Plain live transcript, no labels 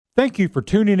Thank you for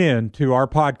tuning in to our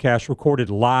podcast recorded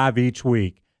live each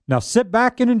week. Now sit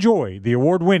back and enjoy the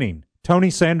award-winning Tony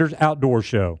Sanders Outdoor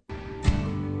Show.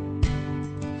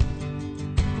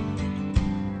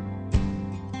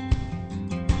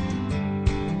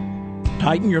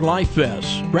 Tighten your life vest,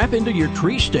 strap into your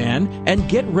tree stand, and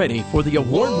get ready for the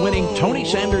award-winning Tony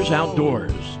Sanders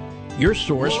Outdoors, your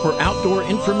source for outdoor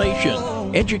information,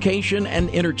 education,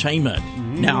 and entertainment.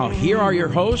 Now, here are your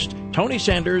hosts, Tony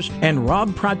Sanders and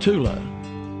Rob Pratula.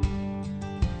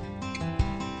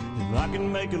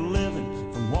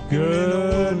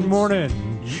 Good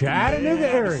morning, Chattanooga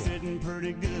area.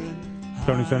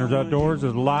 Tony Sanders Outdoors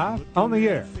is live on the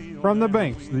air from the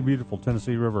banks of the beautiful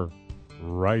Tennessee River,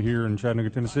 right here in Chattanooga,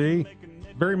 Tennessee.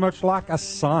 Very much like a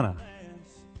sauna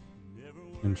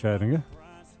in Chattanooga.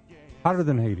 Hotter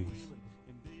than Hades.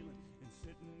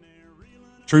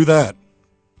 True that.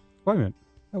 Wait a minute.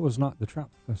 That was not the trout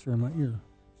professor in my ear.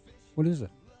 What is it?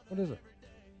 What is it?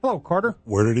 Hello, Carter.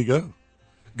 Where did he go?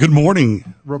 Good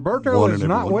morning. Roberto is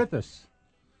not with us.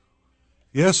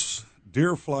 Yes,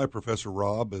 dear fly Professor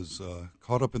Rob is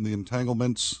caught up in the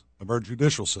entanglements of our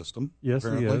judicial system. Yes,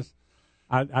 apparently. he is.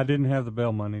 I didn't have the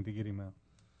bail money to get him out.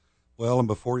 Well, and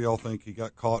before y'all think he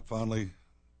got caught finally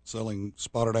selling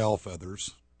spotted owl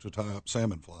feathers to tie up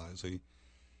salmon flies, he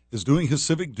is doing his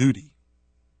civic duty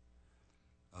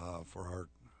for our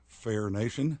fair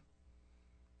nation.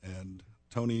 And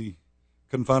Tony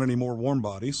couldn't find any more warm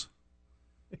bodies,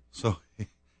 so he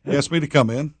asked me to come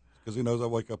in because he knows I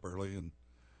wake up early and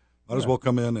might as well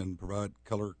come in and provide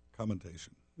color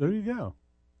commentation. There you go.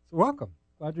 So welcome.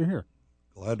 Glad you're here.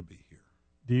 Glad to be here.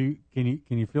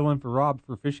 Can you fill in for Rob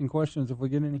for fishing questions if we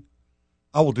get any?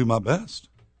 I will do my best.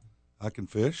 I can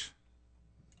fish.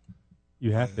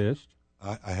 You have fished.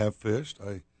 I have fished.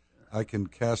 I can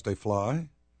cast a fly.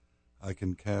 I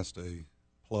can cast a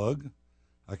plug.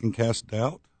 I can cast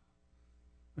doubt.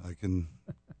 I can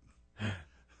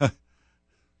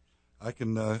I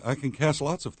can cast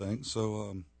lots of things.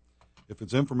 So if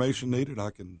it's information needed,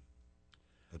 I can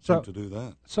attempt to do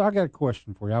that. So I got a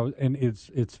question for you.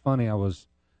 It's funny.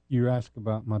 You asked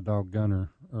about my dog Gunner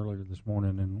earlier this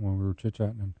morning, and when we were chit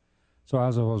chatting, and so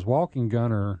as I was walking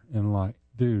Gunner, and like,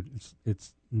 dude,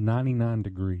 it's 99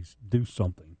 degrees. Do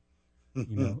something. You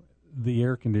know, the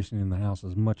air conditioning in the house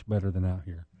is much better than out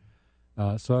here.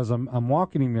 So as I'm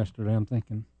walking him yesterday, I'm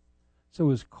thinking, so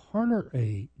is Carter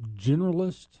a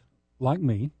generalist like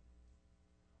me,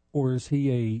 or is he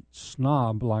a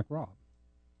snob like Rob?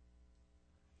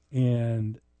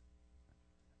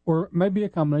 Or maybe a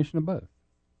combination of both.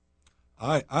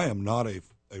 I am not a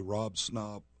Rob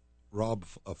snob,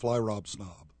 a fly Rob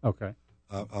snob. Okay.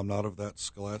 I'm not of that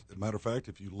scholastic. Matter of fact,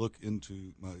 if you look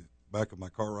into my back of my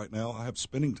car right now, I have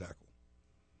spinning tackle.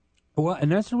 Well,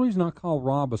 and that's the reason I call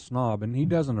Rob a snob, and he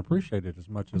doesn't appreciate it as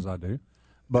much as I do.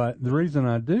 But the reason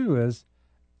I do is,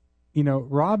 you know,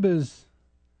 Rob is,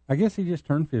 I guess he just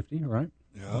turned 50, right?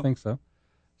 Yeah. I think so.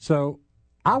 So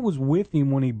I was with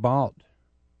him when he bought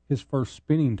his first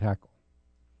spinning tackle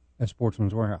at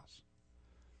Sportsman's Warehouse.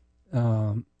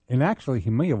 And actually, he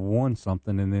may have won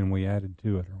something, and then we added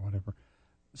to it or whatever.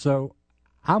 So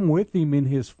I'm with him in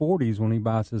his 40s when he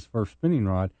buys his first spinning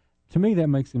rod. To me, that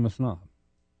makes him a snob.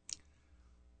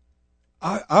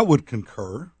 I would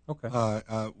concur. Okay.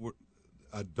 I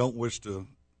don't wish to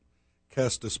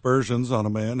cast aspersions on a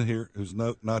man here who's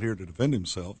not here to defend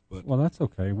himself. But well, that's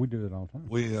okay. We do it all the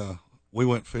time. We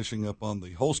went fishing up on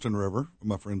the Holston River with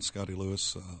my friend Scotty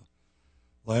Lewis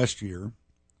last year,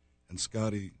 and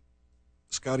Scotty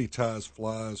ties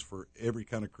flies for every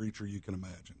kind of creature you can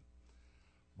imagine.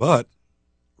 But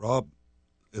Rob,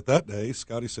 at that day,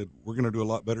 Scotty said, we're going to do a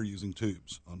lot better using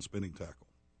tubes on spinning tackle.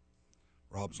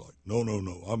 Rob's like, no,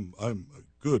 I'm a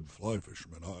good fly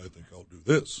fisherman. I think I'll do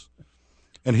this.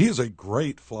 And he is a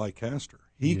great fly caster.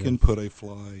 He can put a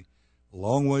fly a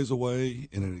long ways away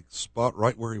in a spot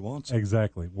right where he wants it.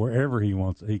 Exactly. Wherever he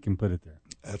wants it, he can put it there.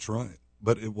 That's right.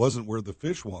 But it wasn't where the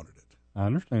fish wanted it. I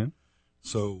understand.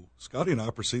 So Scotty and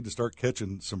I proceeded to start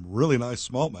catching some really nice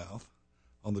smallmouth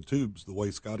on the tubes the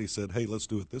way Scotty said, hey, let's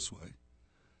do it this way.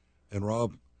 And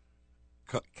Rob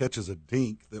catches a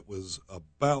dink that was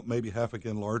about maybe half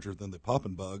again larger than the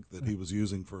popping bug that he was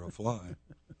using for a fly.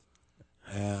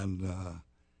 And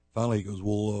finally he goes,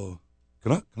 well,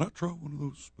 can I try one of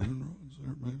those spinning rods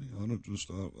there maybe? I don't just,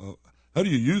 how do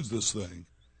you use this thing?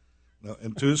 Now,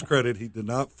 and to his credit, he did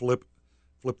not flip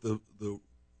the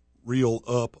reel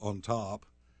up on top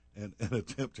and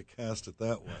attempt to cast it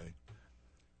that way.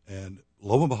 And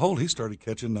lo and behold, he started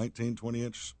catching 19,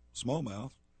 20-inch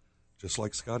smallmouth, just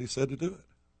like Scotty said to do it.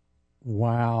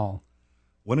 Wow.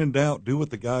 When in doubt, do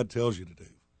what the guide tells you to do.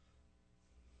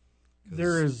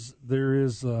 There is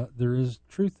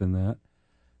truth in that.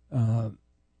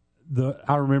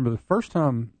 I remember the first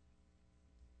time,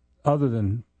 other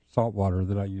than saltwater,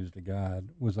 that I used a guide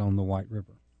was on the White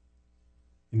River,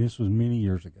 and this was many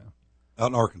years ago. Out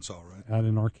in Arkansas, right? Out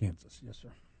in Arkansas, yes,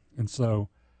 sir. And so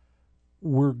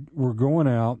we're going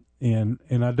out, and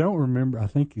I don't remember. I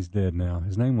think he's dead now.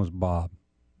 His name was Bob.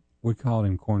 We called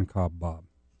him Corncob Bob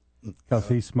because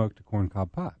he smoked a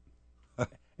corncob pipe,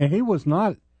 and he was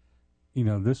not.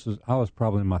 I was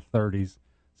probably in my 30s,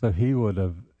 so he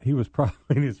was probably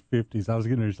in his 50s. I was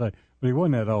getting ready to say, but he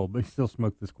wasn't that old, but he still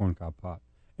smoked this corncob pipe.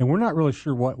 And we're not really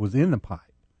sure what was in the pipe.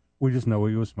 We just know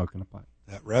he was smoking a pipe.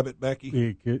 That rabbit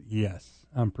backy? Yes,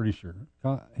 I'm pretty sure.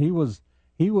 He was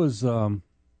a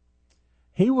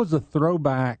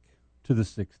throwback to the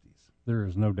 60s. There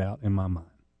is no doubt in my mind.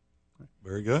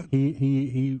 Very good.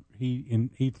 He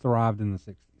thrived in the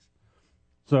 60s.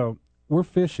 So we're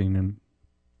fishing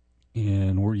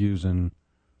and we're using,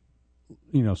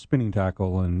 spinning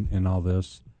tackle and all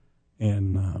this,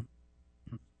 and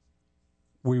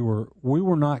we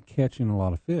were not catching a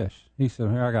lot of fish. He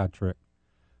said, "Here, I got a trick."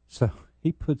 So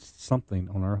he puts something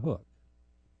on our hook.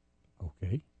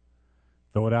 Okay,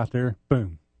 throw it out there.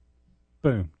 Boom,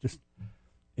 boom.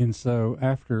 And so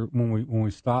after when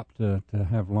we stopped to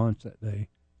have lunch that day,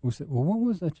 we said, "Well, what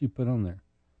was that you put on there?"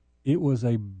 It was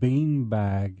a bean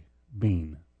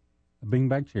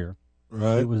chair.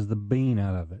 Right. It was the bean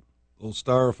out of it. Little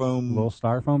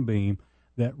styrofoam beam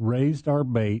that raised our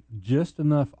bait just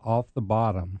enough off the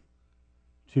bottom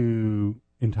to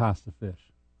entice the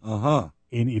fish. Uh-huh.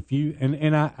 And if you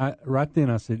and I right then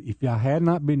I said, if I had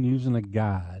not been using a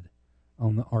guide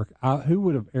on the ark, who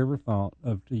would have ever thought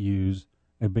of to use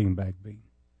a beanbag bean?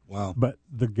 Wow. But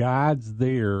the guides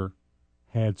there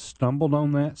had stumbled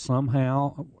on that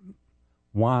somehow.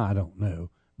 Why, I don't know.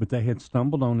 But they had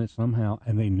stumbled on it somehow,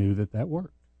 and they knew that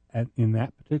worked in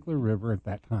that particular river at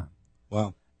that time.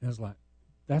 Wow. And it's like,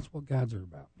 that's what guides are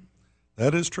about.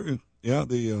 That is true. Yeah,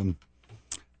 a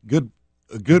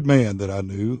good man that I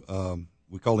knew,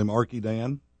 we called him Arky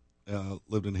Dan,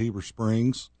 lived in Heber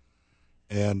Springs,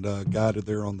 and guided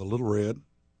there on the Little Red,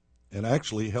 and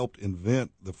actually helped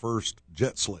invent the first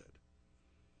jet sled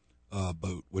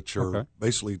boat, which are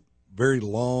basically very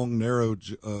long, narrow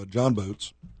John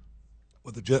boats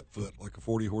with a jet foot, like a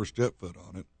 40-horse jet foot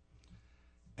on it.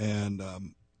 And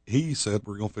he said,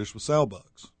 we're going to fish with sow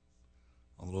bugs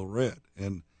on the Little Red.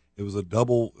 And it was a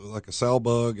double, like a sow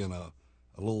bug and a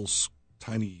little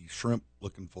tiny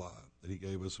shrimp-looking fly that he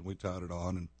gave us, and we tied it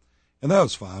on. And that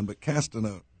was fine, but casting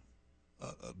a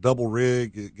double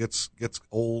rig, it gets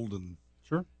old, and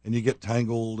sure, and you get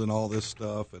tangled and all this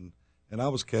stuff. And I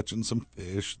was catching some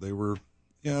fish. They were,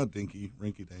 dinky,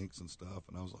 rinky-dinks and stuff.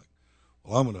 And I was like,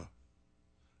 well, I'm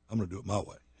gonna do it my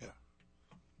way. Yeah.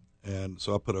 And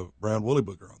so I put a brown woolly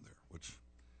booger on there, which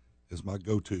is my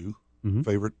go-to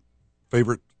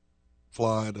favorite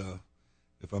fly to,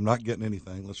 if I'm not getting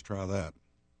anything, let's try that.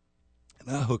 And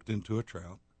I hooked into a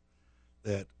trout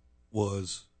that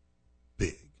was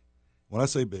big. When I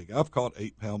say big, I've caught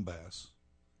 8-pound bass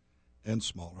and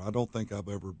smaller. I don't think I've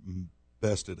ever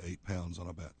bested 8 pounds on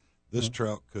a bat. This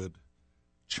trout could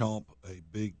chomp a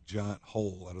big giant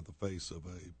hole out of the face of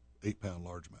a 8-pound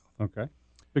largemouth. Okay.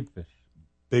 Big fish.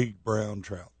 Big brown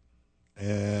trout.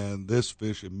 And this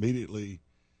fish immediately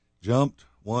jumped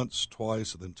once,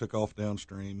 twice, and then took off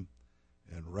downstream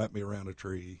and wrapped me around a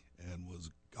tree and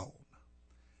was gone.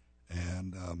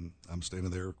 And I'm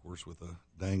standing there, of course, with a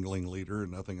dangling leader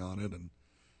and nothing on it. And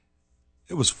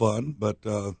it was fun, but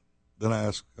then I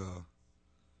asked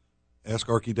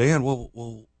Arky Dan,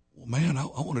 well, man, I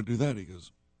want to do that. He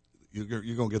goes, you're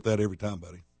going to get that every time,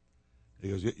 buddy. He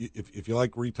goes, if you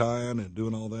like retying and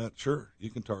doing all that, sure, you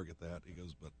can target that. He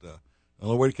goes, but the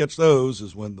only way to catch those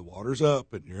is when the water's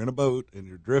up and you're in a boat and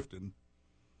you're drifting,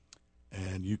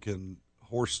 and you can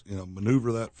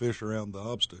maneuver that fish around the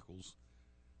obstacles.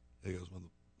 He goes,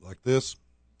 like this,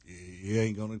 you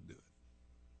ain't going to do it.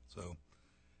 So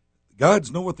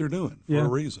guides know what they're doing for a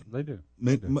reason. They do.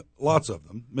 Lots of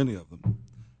them, many of them.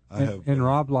 And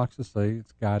Rob likes to say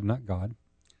it's guide, not God.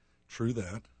 True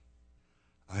that.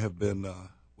 I have been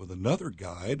with another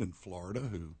guide in Florida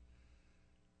who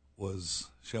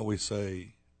was, shall we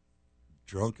say,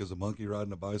 drunk as a monkey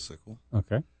riding a bicycle.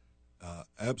 Okay.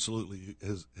 Absolutely,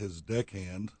 his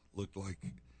deckhand looked like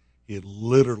he had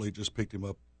literally just picked him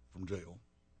up from jail.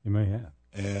 He may have.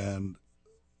 And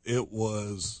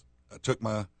I took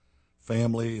my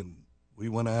family and we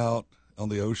went out on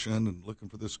the ocean and looking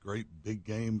for this great big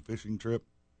game fishing trip.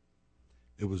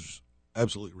 It was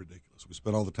absolutely ridiculous. We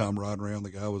spent all the time riding around.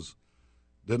 The guy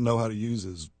didn't know how to use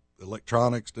his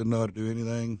electronics, didn't know how to do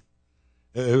anything.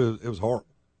 It was horrible.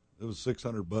 It was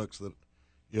 $600 that,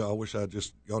 I wish I'd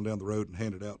just gone down the road and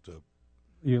handed out to.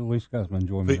 You at least got some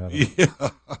enjoyment out of it. Yeah.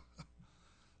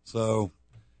 So,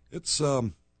 it's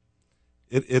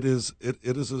it is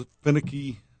a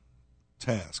finicky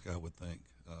task, I would think,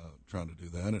 trying to do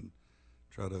that and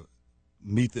try to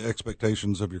meet the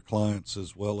expectations of your clients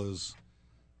as well as,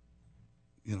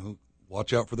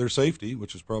 watch out for their safety,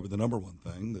 which is probably the number one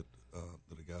thing that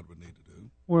a guide would need to do.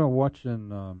 Well, watching,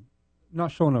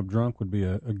 not showing up drunk would be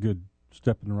a good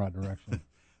step in the right direction.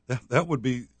 That would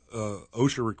be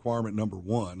OSHA requirement number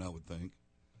one, I would think.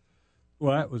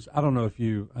 Well, I don't know if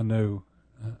you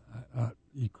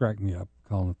cracked me up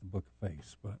calling it the Book of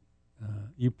Face, but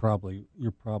you're probably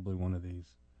one of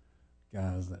these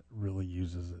guys that really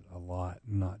uses it a lot,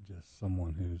 not just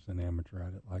someone who's an amateur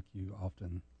at it like you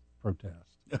often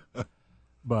protest.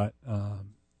 But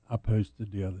I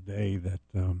posted the other day that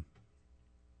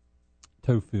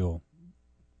Towfield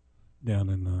down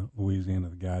in Louisiana,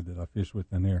 the guy that I fished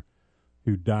with in there,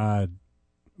 who died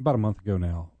about a month ago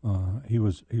now. He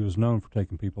was known for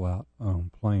taking people out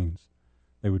on planes.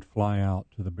 They would fly out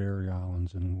to the Berry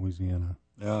Islands in Louisiana,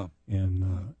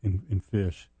 and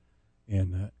fish,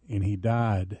 and he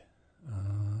died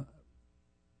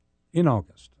in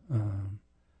August,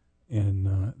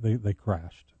 and they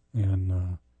crashed,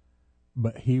 and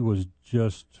but he was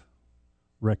just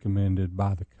recommended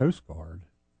by the Coast Guard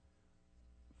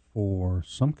for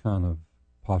some kind of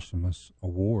posthumous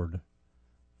award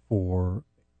for,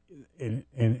 and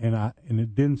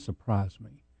it didn't surprise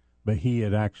me, but he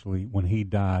had actually, when he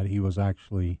died, he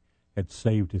had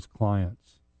saved his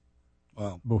clients.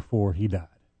 Wow. Before he died,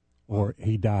 or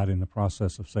he died in the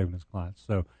process of saving his clients.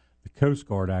 So the Coast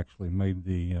Guard actually made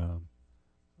the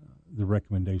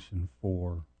recommendation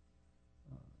for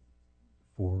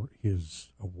his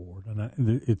award,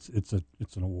 and it's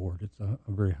an award. It's a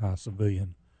very high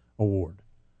civilian award,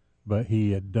 but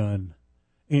he had done,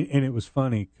 and it was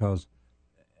funny because,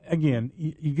 again,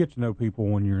 you get to know people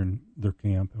when you're in their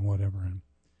camp and whatever, and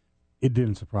it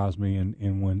didn't surprise me.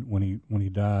 And when he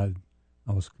died,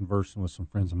 I was conversing with some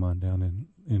friends of mine down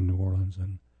in New Orleans,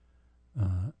 and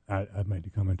I made the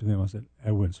comment to them. I said,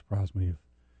 it wouldn't surprise me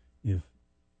if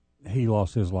he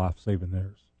lost his life saving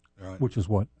theirs, right, which is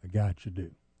what a guide should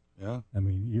do. Yeah. I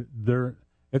mean,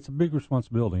 it's a big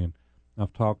responsibility, and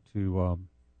I've talked to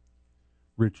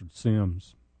Richard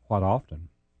Sims quite often,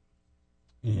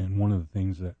 and one of the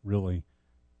things that really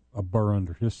a burr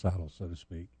under his saddle, so to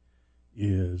speak,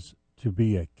 is to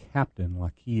be a captain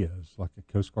like he is, like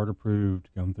a Coast Guard approved,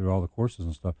 going through all the courses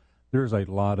and stuff. There's a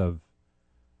lot of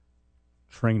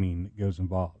training that goes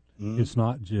involved. Mm-hmm. It's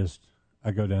not just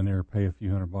I go down there, pay a few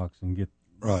 $100 and get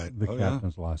the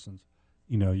captain's license.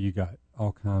 You got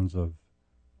all kinds of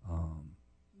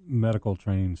medical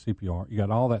training, CPR. You got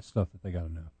all that stuff that they got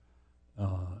to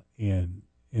know, and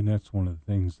that's one of the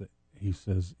things that he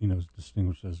says is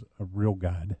distinguished as a real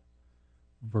guide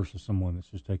versus someone that's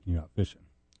just taking you out fishing.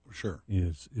 Sure,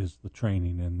 is the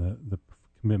training and the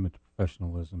commitment to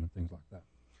professionalism and things like that.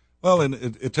 Well, and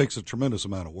it takes a tremendous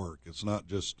amount of work. It's not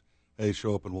just, hey,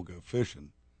 show up and we'll go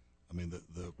fishing. I mean,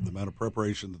 the amount of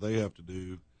preparation that they have to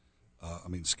do,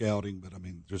 scouting, but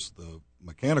just the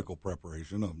mechanical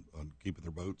preparation on keeping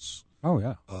their boats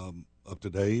up to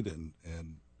date and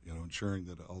ensuring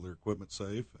that all their equipment's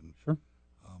safe. And sure.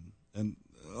 And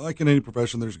like in any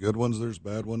profession, there's good ones, there's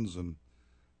bad ones, and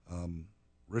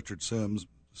Richard Sims,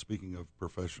 speaking of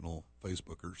professional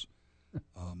Facebookers,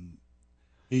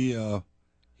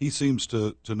 he seems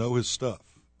to know his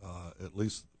stuff, at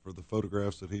least for the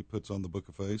photographs that he puts on the Book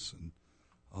of Face and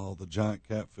all the giant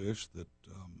catfish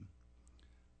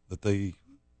that they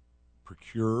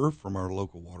procure from our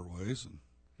local waterways. And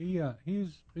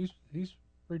he's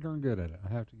pretty darn good at it.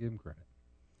 I have to give him credit.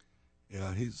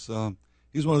 Yeah, he's one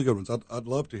of the good ones. I'd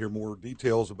love to hear more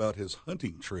details about his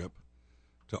hunting trip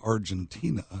to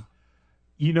Argentina.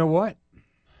 You know what?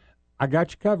 I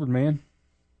got you covered, man.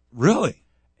 Really?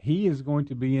 He is going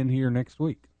to be in here next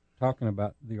week talking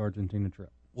about the Argentina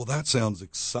trip. Well, that sounds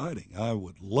exciting. I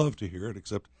would love to hear it,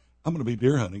 except I'm going to be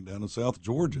deer hunting down in South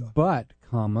Georgia. But,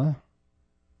 the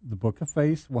Book of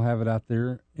Face, we'll have it out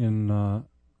there in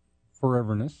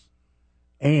foreverness.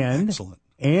 And, excellent.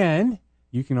 And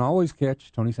you can always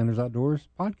catch Tony Sanders Outdoors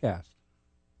podcast.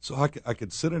 So I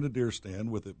could sit in a deer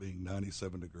stand with it being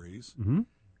 97 degrees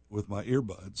with my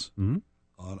earbuds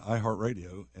on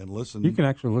iHeartRadio and listen. You can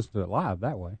actually listen to it live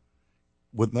that way.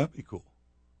 Wouldn't that be cool?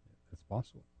 It's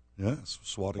possible. Yes,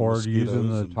 swatting or mosquitoes. Or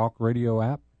using the talk radio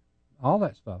app, all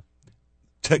that stuff.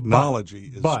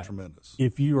 Technology is tremendous.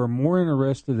 If you are more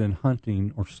interested in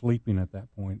hunting or sleeping at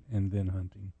that point and then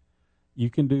hunting, you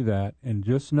can do that, and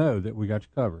just know that we got you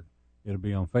covered. It'll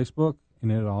be on Facebook,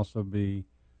 and it'll also be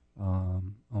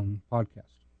on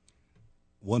podcast.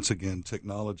 Once again,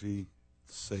 technology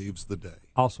saves the day.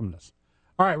 Awesomeness.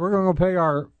 All right, we're going to go pay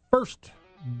our first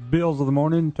bills of the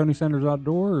morning. Tony Sanders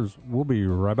Outdoors. We'll be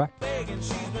right back. Begging,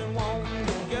 she's been wanting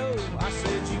to go. I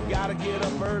said you gotta get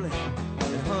up early,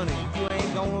 and honey, you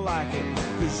ain't gonna like it,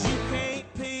 'cause you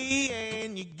can't pee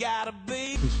and you gotta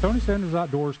be. Since Tony Sanders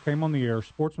Outdoors came on the air,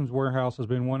 Sportsman's Warehouse has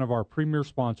been one of our premier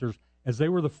sponsors, as they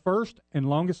were the first and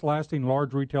longest-lasting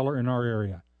large retailer in our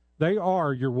area. They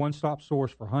are your one-stop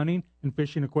source for hunting and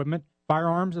fishing equipment,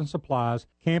 firearms and supplies,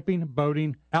 camping,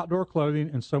 boating, outdoor clothing,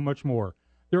 and so much more.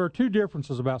 There are two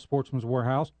differences about Sportsman's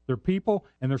Warehouse: their people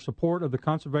and their support of the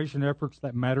conservation efforts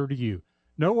that matter to you.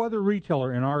 No other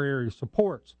retailer in our area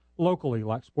supports locally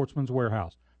like Sportsman's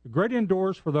Warehouse. The great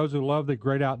indoors for those who love the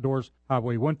great outdoors.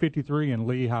 Highway 153 and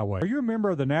Lee Highway. Are you a member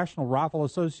of the National Rifle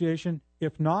Association?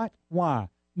 If not, why?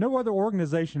 No other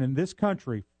organization in this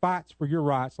country fights for your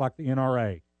rights like the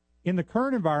NRA. In the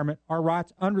current environment, our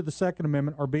rights under the Second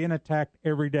Amendment are being attacked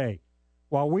every day.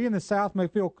 While we in the South may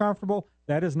feel comfortable,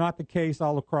 that is not the case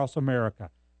all across America.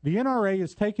 The NRA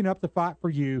is taking up the fight for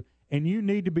you, and you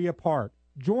need to be a part.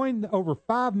 Join the over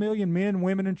 5 million men,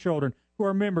 women, and children who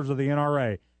are members of the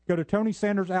NRA. Go to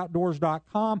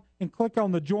TonySandersOutdoors.com and click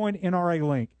on the Join NRA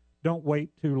link. Don't wait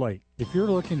too late. If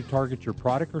you're looking to target your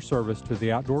product or service to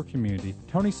the outdoor community,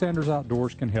 Tony Sanders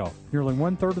Outdoors can help. Nearly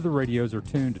one-third of the radios are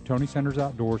tuned to Tony Sanders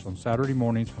Outdoors on Saturday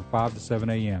mornings from 5 to 7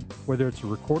 a.m. Whether it's a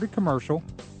recorded commercial,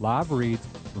 live reads,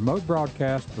 remote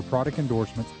broadcast, or product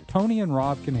endorsements, Tony and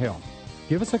Rob can help.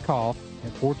 Give us a call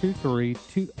at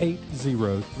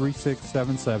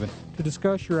 423-280-3677 to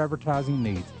discuss your advertising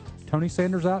needs. Tony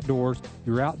Sanders Outdoors,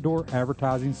 your outdoor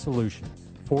advertising solution.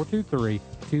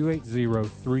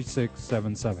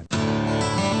 423-280-3677.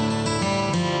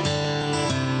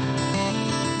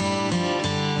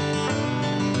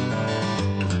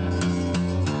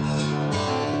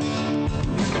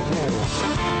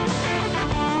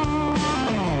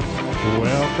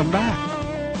 Welcome back.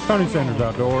 Tony Sanders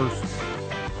Outdoors.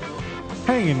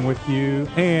 Hanging with you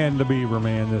and the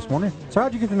Beaverman this morning. So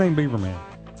how'd you get the name Beaverman?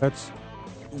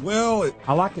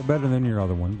 I like it better than your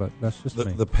other one, but that's just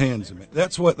me. The pansy man.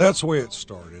 That's the way it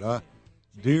started.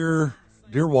 Dear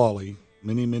Wally,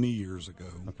 many years ago.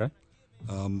 Okay.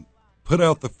 Put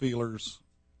out the feelers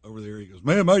over there. He goes,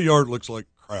 man, my yard looks like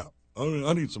crap.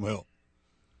 I need some help.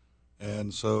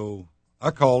 And so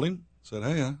I called him, said,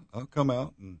 hey, I'll come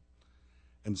out, and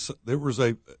so there was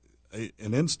an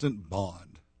instant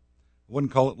bond. I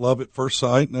wouldn't call it love at first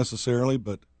sight necessarily,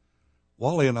 but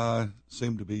Wally and I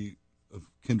seemed to be of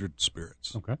kindred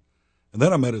spirits. Okay. And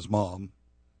then I met his mom,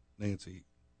 Nancy,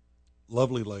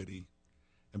 lovely lady,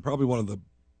 and probably one of the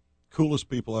coolest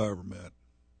people I ever met,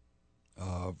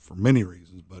 for many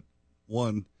reasons. But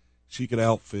one, she could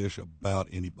outfish about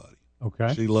anybody.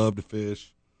 Okay. She loved to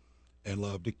fish and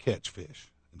loved to catch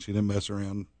fish, and she didn't mess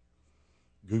around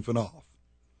goofing off.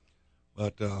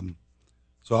 But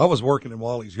so I was working in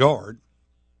Wally's yard,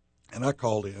 and I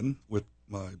called in with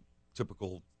my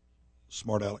typical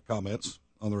smart aleck comments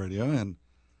on the radio, and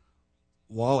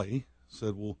Wally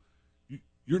said, well,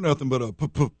 you're nothing but a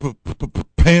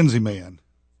pansy man.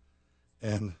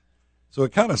 And so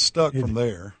it kind of stuck from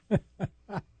there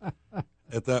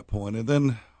at that point. And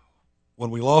then when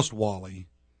we lost Wally,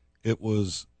 it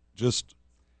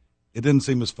didn't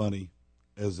seem as funny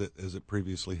as it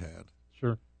previously had.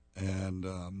 Sure.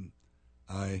 And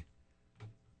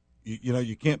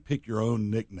you can't pick your own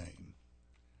nickname,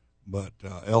 but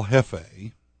El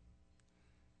Jefe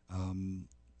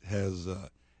has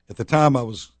at the time I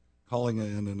was calling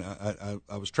in, and I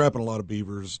was trapping a lot of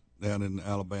beavers down in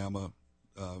Alabama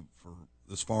for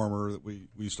this farmer that we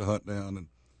used to hunt down and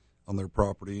on their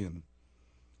property, and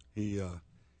he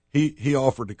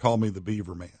offered to call me the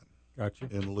Beaverman. Gotcha.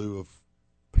 In lieu of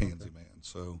Pansy Man.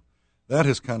 So that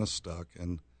has kind of stuck,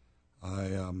 and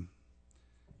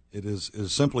it is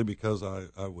simply because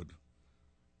I would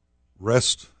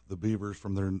wrest the beavers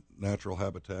from their natural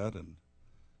habitat and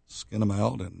skin them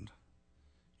out and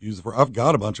use it for. I've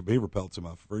got a bunch of beaver pelts in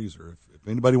my freezer. If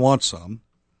anybody wants some,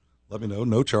 let me know.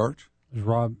 No charge. Did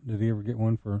he ever get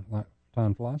one for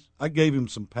tying flies? I gave him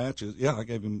some patches. Yeah, I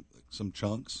gave him some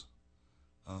chunks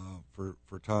for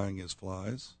tying his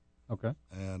flies. Okay.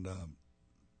 And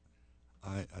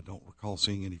I don't recall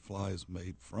seeing any flies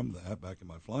made from that back in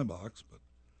my fly box, but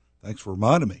thanks for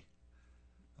reminding me.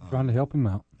 Trying to help him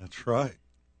out. That's right.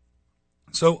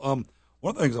 So one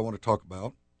of the things I want to talk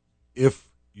about, if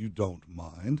you don't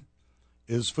mind,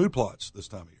 is food plots this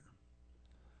time of year.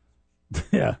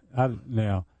 Yeah.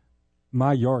 Now,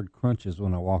 my yard crunches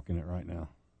when I walk in it right now.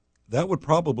 That would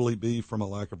probably be from a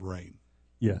lack of rain.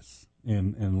 Yes,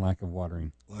 and lack of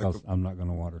watering, because I'm not going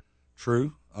to water.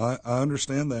 True. I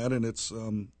understand that, and it's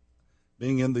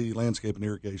being in the landscape and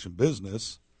irrigation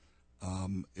business,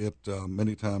 it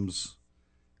many times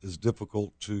is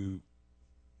difficult to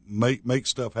make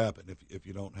stuff happen if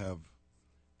you don't have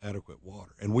adequate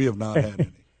water, and we have not had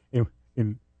any.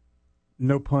 And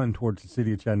no pun towards the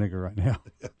city of Chattanooga right now.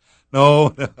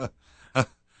 No, I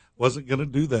wasn't going to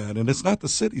do that, and it's not the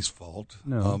city's fault.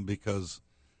 No. Because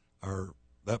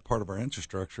that part of our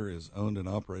infrastructure is owned and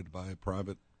operated by a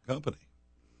private company.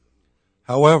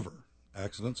 However,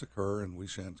 accidents occur, and we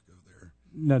shan't go there.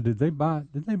 Now, did they buy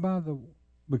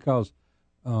because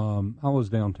I was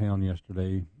downtown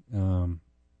yesterday.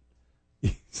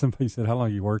 Somebody said, "How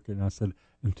long are you working?" And I said,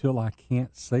 "Until I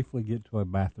can't safely get to a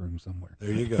bathroom somewhere."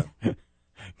 There you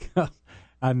go.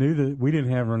 I knew that we didn't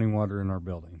have running water in our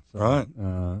building, so, right?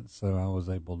 So I was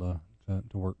able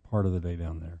to work part of the day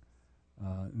down there.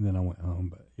 And then I went home,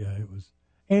 but yeah, it was,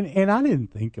 and I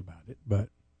didn't think about it, but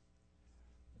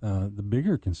the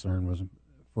bigger concern was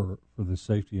for the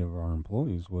safety of our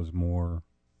employees was more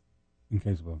in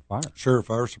case of a fire. Sure,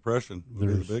 fire suppression would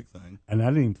be the big thing. And I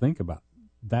didn't even think about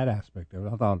that aspect of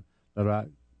it. I thought that I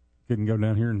couldn't go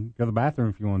down here and go to the bathroom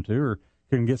if you wanted to, or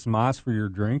couldn't get some ice for your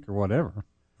drink or whatever.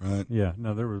 Right. Yeah,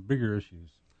 no, there were bigger issues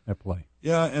at play.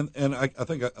 Yeah, and I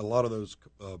think a lot of those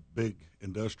big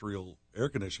industrial air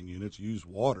conditioning units use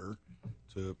water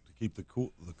to keep the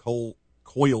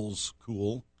coils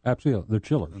cool. Absolutely, they're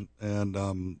chillers.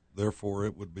 And therefore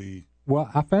it would be... Well,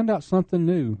 I found out something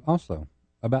new also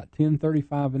about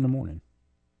 10:35 in the morning.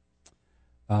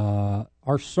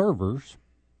 Our servers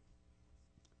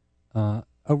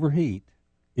overheat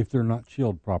if they're not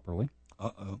chilled properly.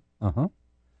 Uh-oh. Uh-huh.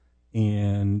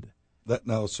 And that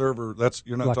now a server,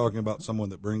 you're not talking about someone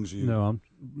that brings you I'm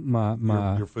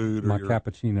your food or my your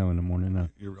cappuccino in the morning. No.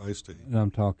 Your iced tea. And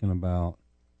I'm talking about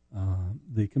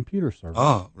the computer server.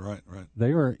 Ah, right.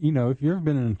 They are, if you've ever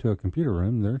been into a computer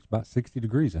room, there's about 60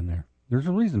 degrees in there. There's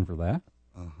a reason for that.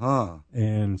 Uh-huh.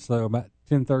 And so about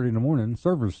 10:30 in the morning,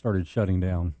 servers started shutting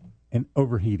down and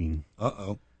overheating.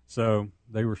 Uh-oh. So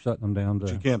they were shutting them down.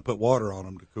 But you can't put water on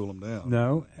them to cool them down.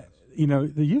 No.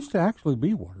 They used to actually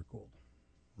be water cooled.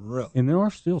 Really? And there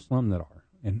are still some that are.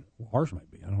 And ours might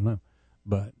be. I don't know.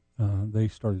 But they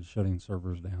started shutting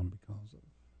servers down because of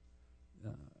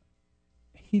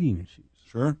heating issues.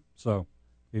 Sure. So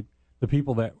the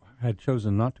people that had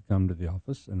chosen not to come to the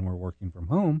office and were working from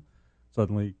home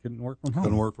suddenly couldn't work from home.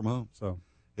 Couldn't work from home. So,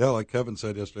 yeah, like Kevin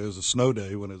said yesterday, it was a snow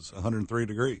day when it's 103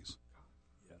 degrees.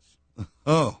 Yes.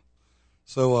 Oh.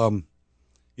 So,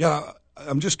 yeah,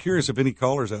 I'm just curious if any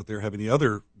callers out there have any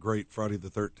other great Friday the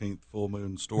 13th full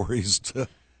moon stories to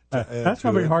add that's to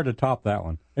going to be it. hard to top that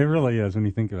one. It really is when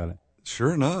you think about it.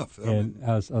 Sure enough. And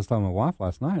I was talking to my wife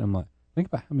last night. I'm like, think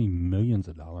about how many millions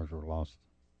of dollars were lost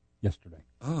yesterday.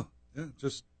 Oh, yeah,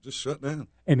 just shut down.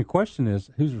 And the question is,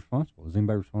 who's responsible? Is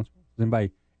anybody responsible?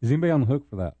 Is anybody on the hook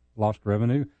for that lost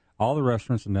revenue? All the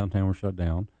restaurants in downtown were shut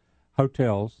down.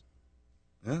 Hotels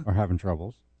are having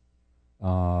troubles.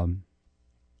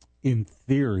 In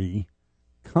theory,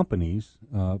 companies,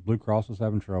 Blue Cross was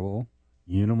having trouble.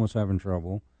 Unum was having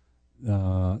trouble.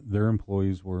 Their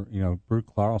employees were, Blue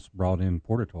Cross brought in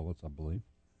porta toilets, I believe.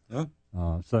 Yeah.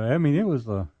 So, I mean, it was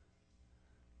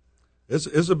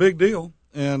It's a big deal.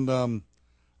 And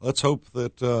let's hope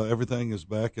that everything is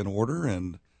back in order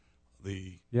and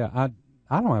I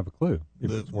don't have a clue.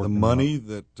 The money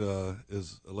that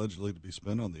is allegedly to be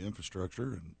spent on the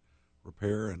infrastructure and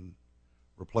repair and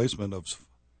replacement of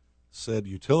said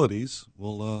utilities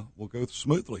will go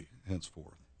smoothly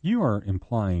henceforth. You are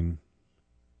implying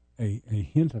a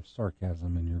hint of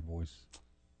sarcasm in your voice.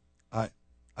 I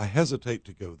hesitate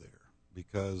to go there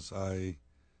because I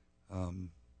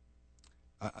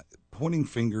pointing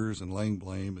fingers and laying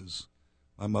blame, as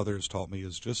my mother has taught me,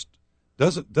 is just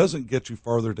doesn't get you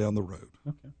farther down the road.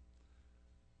 Okay.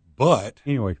 But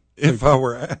anyway, if I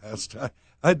were asked,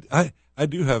 I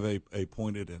do have a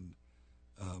pointed and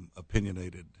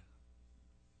opinionated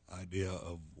idea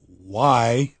of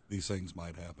why these things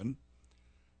might happen.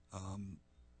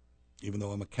 Even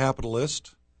though I'm a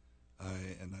capitalist,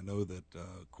 and I know that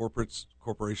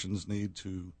corporations need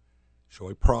to show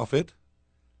a profit,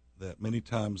 that many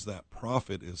times that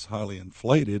profit is highly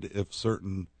inflated if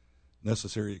certain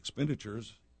necessary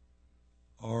expenditures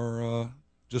are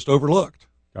just overlooked.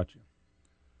 Gotcha.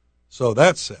 So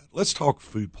that said, let's talk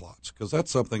food plots, because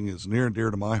that's something that's near and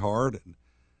dear to my heart. And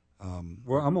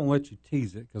well, I'm going to let you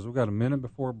tease it because we've got a minute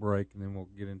before break, and then we'll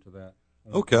get into that.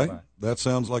 Okay, that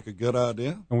sounds like a good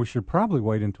idea. And we should probably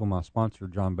wait until my sponsor,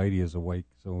 John Beatty, is awake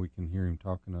so we can hear him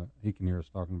talking. He can hear us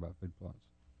talking about feed plots.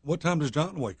 What time does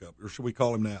John wake up, or should we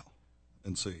call him now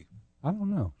and see? I don't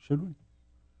know. Should we?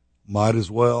 Might as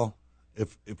well.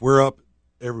 If we're up,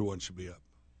 everyone should be up.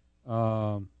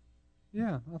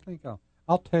 Yeah, I think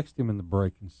I'll text him in the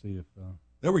break and see if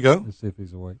there we go. Let's see if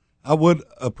he's awake. I would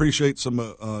appreciate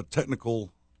some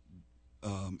technical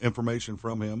information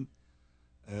from him,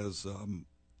 as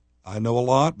I know a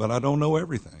lot, but I don't know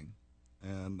everything,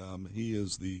 and he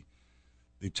is the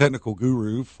technical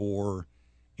guru for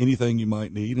anything you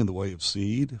might need in the way of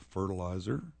seed,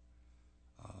 fertilizer,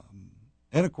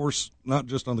 and of course, not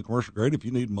just on the commercial grade. If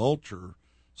you need mulch or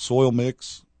soil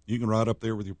mix, you can ride up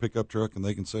there with your pickup truck, and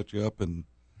they can set you up, and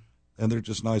they're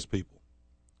just nice people,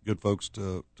 good folks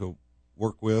to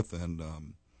work with, and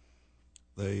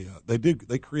they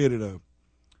created a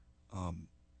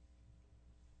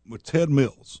with Ted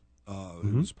Mills,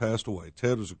 who's passed away.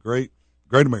 Ted was a great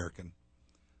American,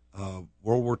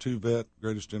 World War II vet,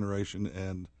 greatest generation,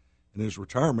 and in his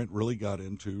retirement really got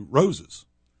into roses.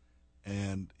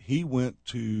 And he went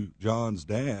to John's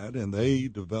dad, and they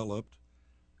developed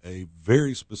a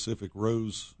very specific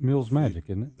rose. Mills Magic,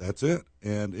 isn't it? That's it.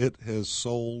 And it has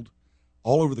sold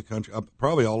all over the country,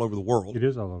 probably all over the world. It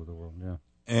is all over the world, yeah.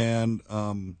 And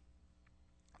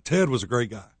Ted was a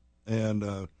great guy.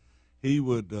 And he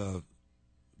would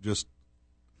just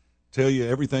tell you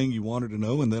everything you wanted to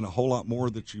know, and then a whole lot more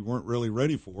that you weren't really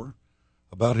ready for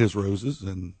about his roses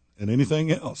and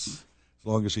anything else, as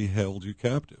long as he held you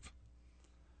captive.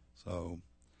 So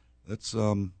that's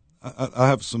I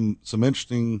have some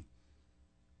interesting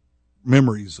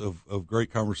memories of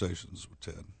great conversations with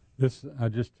Ted. I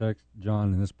just texted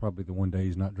John, and this is probably the one day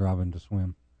he's not driving to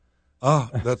swim.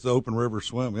 That's the open river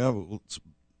swim. Yeah, it's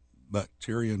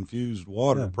bacteria-infused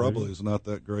water. Yeah, probably is not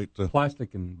that great.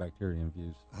 Plastic and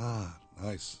bacteria-infused.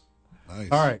 Nice. All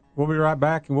right, we'll be right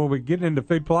back, and we'll be getting into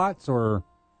feed plots or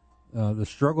the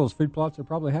struggles feed plots are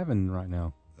probably having right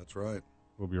now. That's right.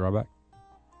 We'll be right back.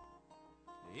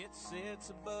 It sits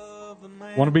above the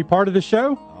Want to be part of the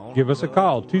show? Give us a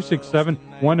call,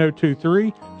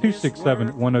 267-1023,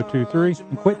 267-1023,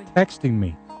 and quit texting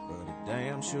me. But it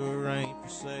damn sure ain't for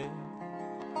sale.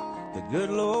 The good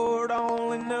Lord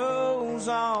only knows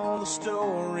all the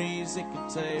stories it could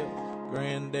tell.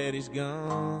 Granddaddy's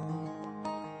gone.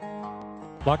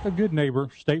 Like a good neighbor,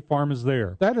 State Farm is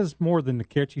there. That is more than the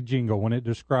catchy jingle when it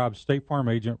describes State Farm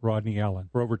agent Rodney Allen.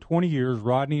 For over 20 years,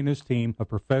 Rodney and his team of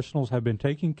professionals have been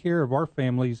taking care of our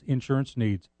family's insurance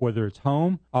needs, whether it's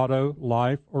home, auto,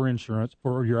 life, or insurance,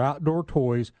 for your outdoor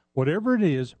toys. Whatever it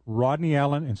is, Rodney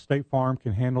Allen and State Farm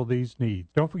can handle these needs.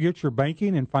 Don't forget your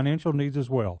banking and financial needs as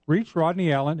well. Reach Rodney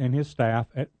Allen and his staff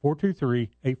at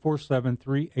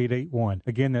 423-847-3881.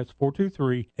 Again, that's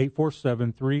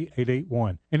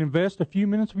 423-847-3881. And invest a few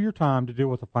minutes of your time to deal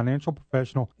with a financial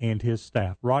professional and his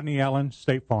staff. Rodney Allen,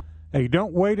 State Farm. Hey,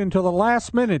 don't wait until the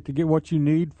last minute to get what you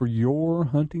need for your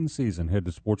hunting season. Head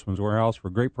to Sportsman's Warehouse for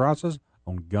great prices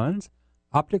on guns,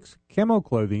 optics, camo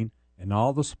clothing, and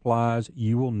all the supplies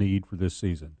you will need for this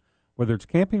season. Whether it's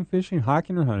camping, fishing,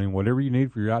 hiking, or hunting, whatever you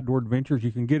need for your outdoor adventures,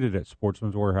 you can get it at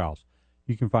Sportsman's Warehouse.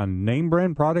 You can find name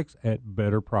brand products at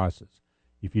better prices.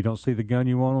 If you don't see the gun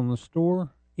you want in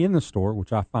the store,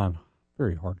 which I find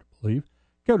very hard to believe,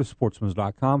 go to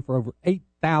sportsmans.com for over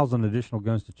 8,000 additional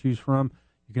guns to choose from.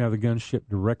 You can have the guns shipped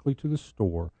directly to the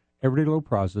store, everyday low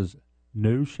prices,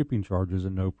 no shipping charges,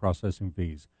 and no processing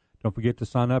fees. Don't forget to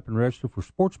sign up and register for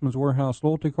Sportsman's Warehouse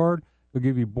Loyalty Card. They'll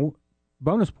give you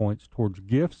bonus points towards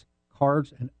gifts,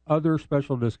 cards, and other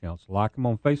special discounts. Like them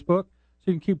on Facebook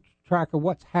so you can keep track of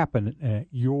what's happening at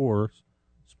your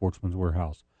Sportsman's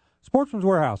Warehouse. Sportsman's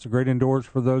Warehouse, a great indoors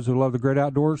for those who love the great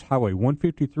outdoors. Highway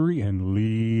 153 and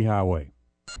Lee Highway.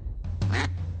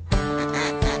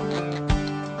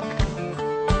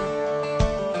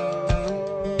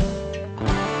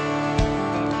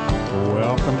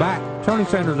 Welcome back. Tony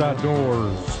Sanders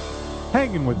Outdoors,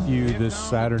 hanging with you this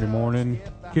Saturday morning.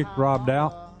 Kicked Rob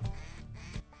out,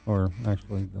 or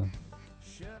actually the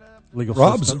legal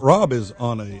system. Rob is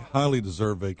on a highly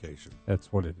deserved vacation.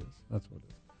 That's what it is.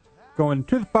 Going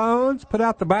to the phones, put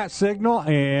out the bat signal,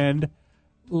 and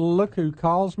look who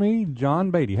calls me, John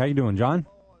Beatty. How you doing, John?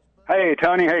 Hey,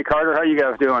 Tony. Hey, Carter. How you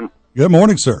guys doing? Good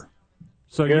morning, sir.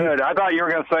 So good. I thought you were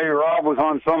going to say Rob was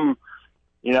on some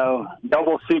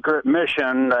double secret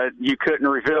mission that you couldn't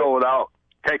reveal without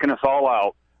taking us all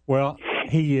out. Well,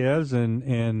 he is,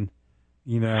 and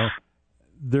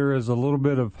there is a little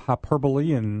bit of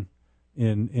hyperbole in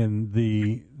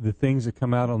the things that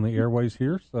come out on the airways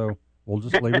here, so we'll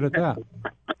just leave it at that.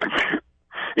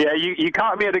 Yeah, you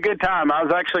caught me at a good time. I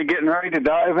was actually getting ready to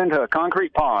dive into a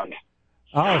concrete pond.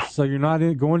 Oh, so you're not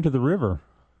going to the river?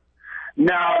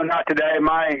 No, not today.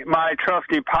 My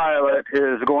trusty pilot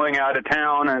is going out of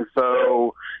town, and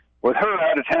so with her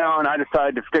out of town, I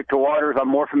decided to stick to waters I'm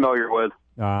more familiar with.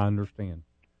 I understand.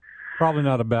 Probably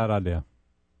not a bad idea.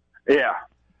 Yeah.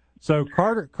 So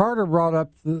Carter brought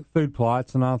up the food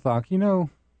plots, and I thought,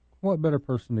 what better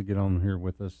person to get on here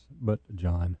with us but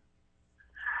John?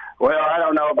 Well, I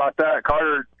don't know about that.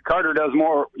 Carter does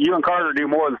more. You and Carter do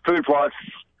more of the food plots.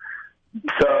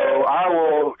 So I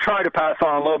will try to pass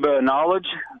on a little bit of knowledge.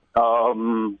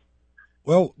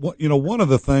 Well, one of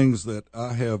the things that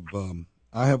I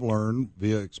have learned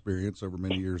via experience over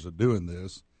many years of doing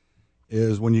this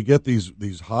is when you get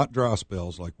these hot, dry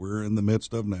spells like we're in the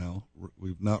midst of now.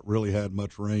 We've not really had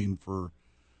much rain for,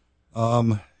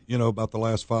 about the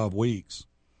last 5 weeks.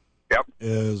 Yep.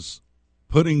 Is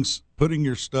putting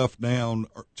your stuff down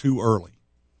too early,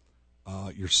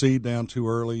 your seed down too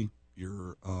early,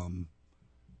 your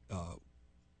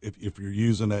if you're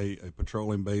using a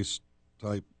petroleum-based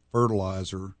type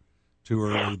fertilizer too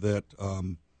early, that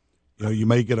you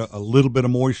may get a little bit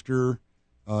of moisture,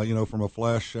 from a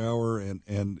flash shower,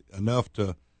 and enough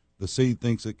to the seed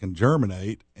thinks it can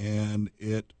germinate, and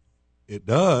it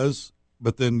does,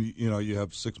 but then you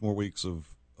have 6 more weeks of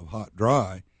hot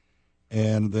dry,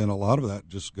 and then a lot of that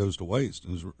just goes to waste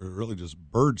and is really just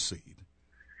bird seed.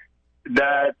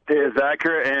 That is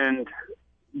accurate, and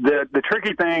the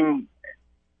tricky thing,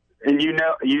 and you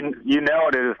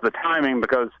nailed it, is the timing,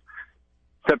 because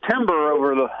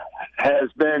September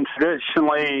has been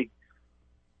traditionally,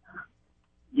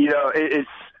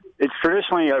 it's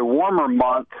traditionally a warmer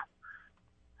month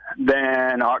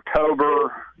than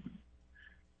October,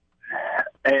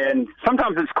 and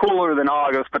sometimes it's cooler than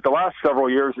August, but the last several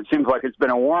years it seems like it's been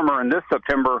a warmer, and this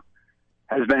September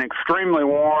has been extremely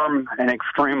warm and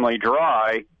extremely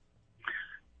dry.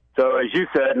 So as you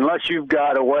said, unless you've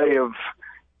got a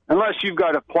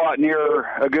plot near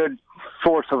a good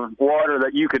source of water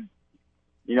that you could,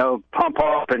 pump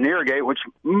off and irrigate, which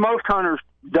most hunters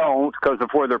don't because of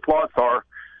where their plots are,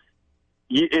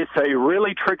 it's a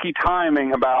really tricky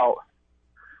timing about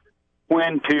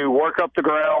when to work up the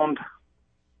ground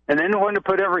and then when to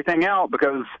put everything out,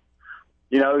 because,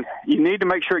 you need to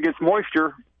make sure it gets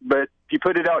moisture, but if you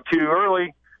put it out too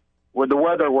early, with the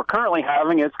weather we're currently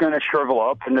having, it's going to shrivel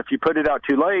up. And if you put it out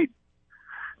too late,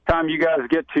 time you guys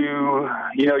get to,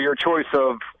 your choice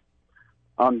of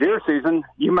deer season,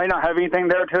 you may not have anything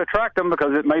there to attract them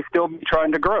because it may still be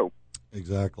trying to grow.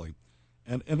 Exactly.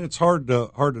 And it's hard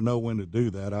to know when to do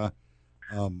that.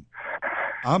 I'm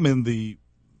in the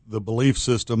belief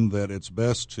system that it's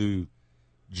best to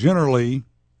generally,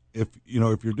 if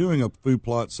you're doing a food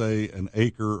plot, say an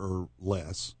acre or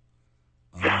less,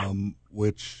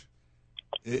 which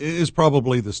is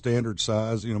probably the standard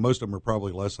size. Most of them are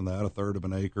probably less than that, a third of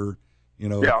an acre.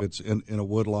 Yeah. If it's in a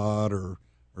wood lot or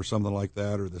something like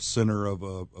that, or the center of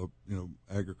a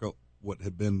agriculture, what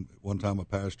had been one time a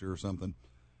pasture or something,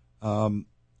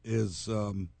 is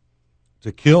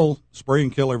to spray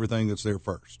and kill everything that's there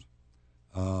first.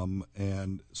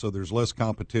 And so there's less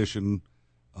competition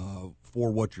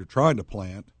for what you're trying to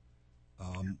plant,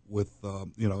 with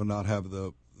not have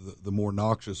the more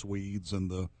noxious weeds and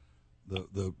the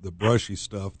brushy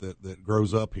stuff that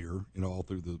grows up here, all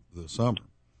through the summer.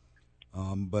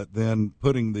 But then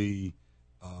putting the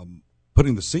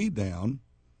seed down,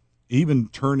 even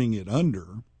turning it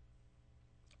under,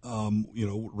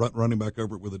 running back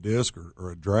over it with a disc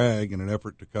or a drag in an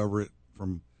effort to cover it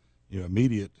from,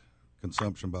 immediate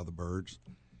consumption by the birds,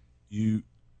 you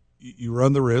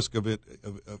run the risk of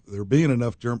there being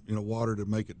enough water to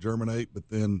make it germinate, but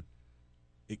then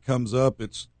it comes up,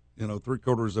 it's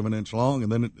 3/4 of an inch long,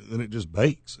 and then it just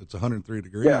bakes. It's 103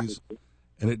 degrees,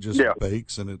 and it just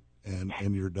bakes, and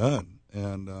you're done.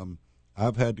 And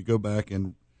I've had to go back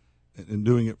and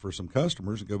doing it for some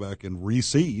customers, and go back and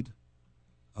reseed,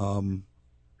 to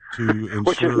ensure.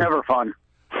 Which is never fun.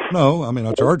 No, I mean,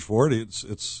 I charge for it. It's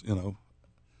it's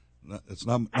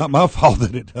not my fault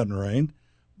that it doesn't rain,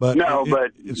 but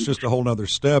it's just a whole other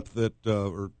step that,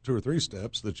 or 2 or 3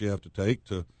 steps that you have to take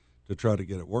to try to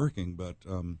get it working. But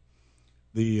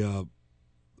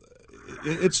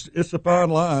it's a fine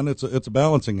line. It's a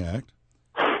balancing act,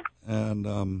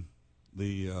 and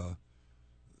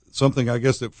something I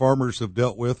guess that farmers have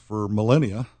dealt with for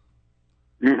millennia.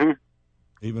 Mm-hmm.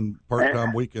 Even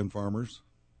part-time weekend farmers.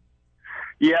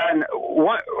 Yeah, and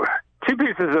 2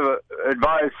 pieces of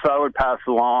advice I would pass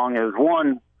along is,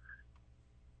 one,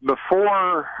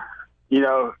 before,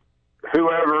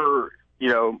 whoever,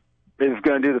 is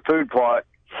going to do the food plot,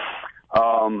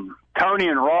 Tony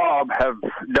and Rob have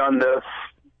done this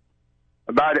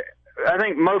about it. I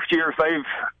think most years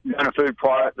they've done a food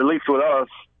plot, at least with us,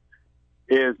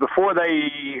 is before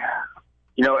they,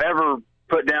 ever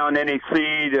put down any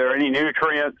seed or any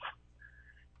nutrients,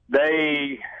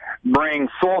 they bring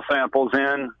soil samples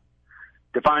in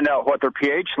to find out what their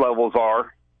pH levels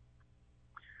are.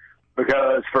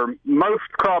 Because for most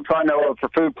crops I know of for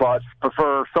food plots,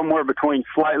 prefer somewhere between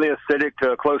slightly acidic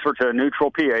to closer to a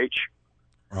neutral pH.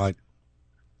 Right.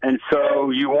 And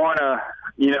so you want to,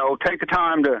 take the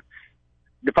time to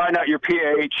find out your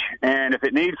pH, and if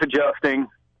it needs adjusting,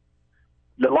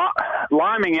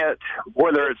 liming it,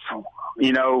 whether it's,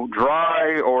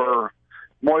 dry or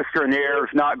moisture in the air,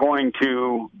 is not going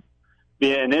to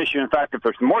be an issue. In fact, if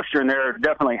there's moisture in there, it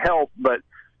definitely help, but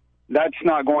that's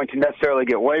not going to necessarily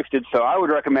get wasted. So I would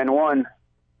recommend, one,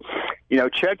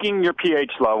 checking your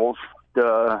pH levels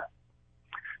to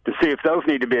see if those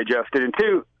need to be adjusted. And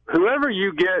two, whoever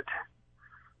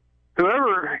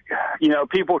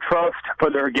people trust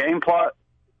for their game plot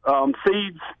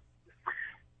seeds,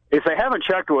 if they haven't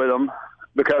checked with them,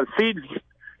 because seed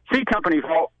companies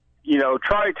all,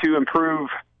 try to improve,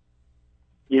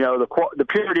 the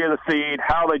purity of the seed,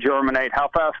 how they germinate, how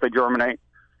fast they germinate.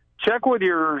 Check with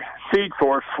your seed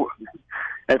source.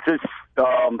 If it's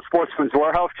Sportsman's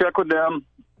Warehouse, check with them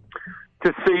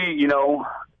to see,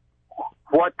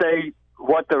 what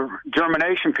the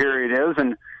germination period is,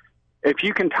 and if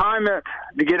you can time it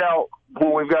to get out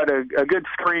when we've got a good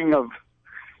string of,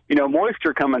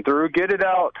 moisture coming through, get it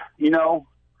out,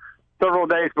 several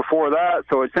days before that,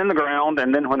 so it's in the ground,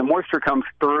 and then when the moisture comes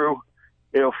through,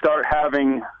 it'll start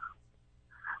having,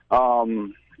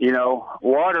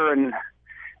 water, and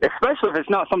especially if it's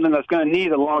not something that's going to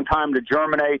need a long time to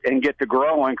germinate and get to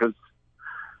growing, because,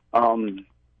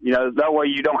 that way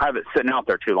you don't have it sitting out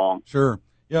there too long. Sure.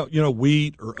 Yeah,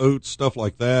 wheat or oats, stuff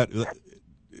like that, it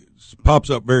pops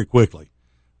up very quickly.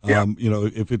 Yeah.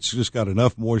 If it's just got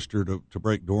enough moisture to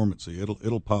break dormancy,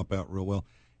 it'll pop out real well.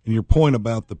 And your point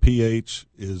about the pH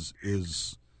is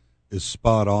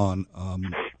spot on.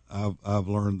 I've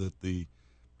learned that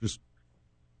just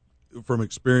from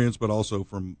experience, but also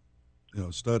from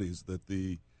studies, that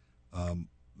the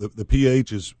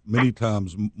pH is many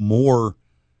times more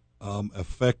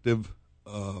effective,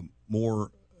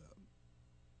 more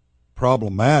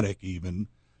problematic even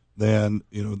than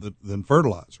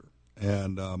fertilizer.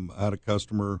 And I had a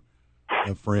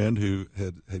friend who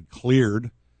had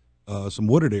cleared some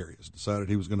wooded areas, decided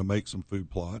he was going to make some food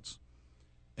plots,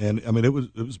 and it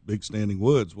was big standing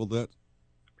woods. Well, that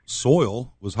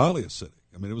soil was highly acidic.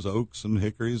 It was oaks and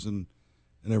hickories and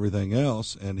everything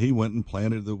else, and he went and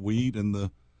planted the wheat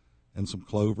and some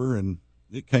clover, and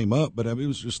it came up, but it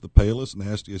was just the palest,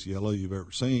 nastiest yellow you've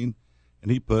ever seen.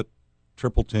 And he put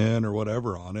 10 or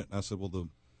whatever on it, and I said, well,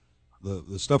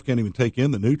 the stuff can't even take in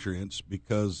the nutrients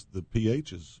because the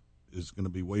pH is going to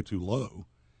be way too low.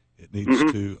 It needs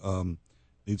to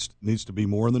needs to be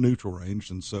more in the neutral range,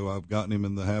 and so I've gotten him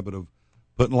in the habit of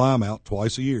putting lime out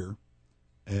twice a year,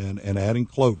 and adding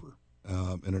clover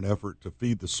in an effort to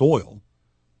feed the soil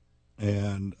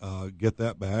and get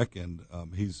that back. And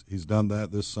he's done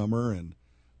that this summer,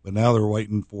 but now they're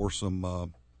waiting for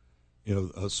some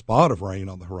a spot of rain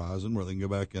on the horizon where they can go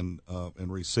back and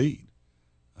reseed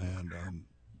and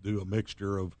do a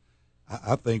mixture of.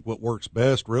 I think what works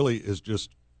best really is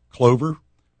just clover,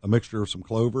 a mixture of some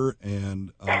clover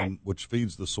and which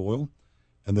feeds the soil,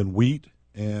 and then wheat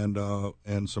and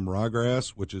some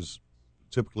ryegrass, which is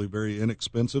typically very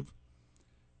inexpensive.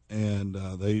 And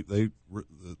the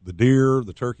deer,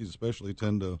 the turkeys especially,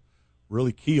 tend to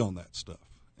really key on that stuff.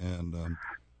 And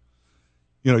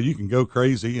you can go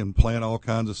crazy and plant all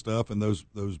kinds of stuff, and those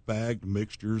bagged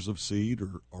mixtures of seed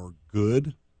are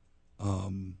good.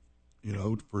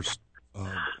 For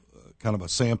kind of a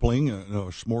sampling, a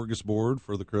smorgasbord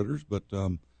for the critters. But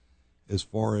as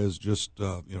far as just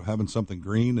having something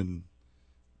green and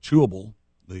chewable,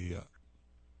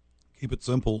 keep it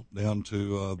simple down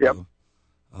to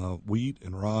wheat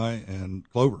and rye and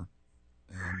clover.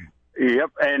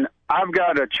 Yep, and I've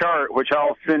got a chart which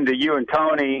I'll send to you and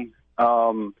Tony,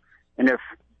 and if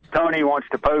Tony wants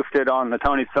to post it on the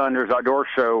Tony Saunders Outdoor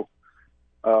Show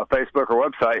Facebook or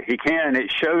website, he can.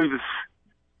 It shows,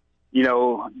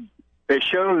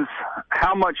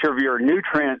 how much of your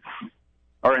nutrients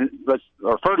or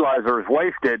fertilizer is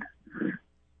wasted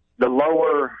the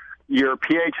lower your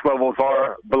pH levels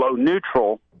are below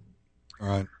neutral. All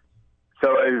right.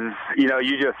 So as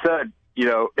you just said,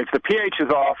 if the pH is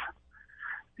off,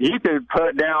 you could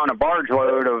put down a barge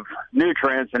load of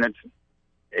nutrients, and it's,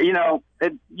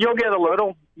 you'll get a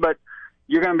little, but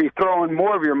you're going to be throwing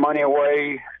more of your money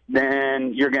away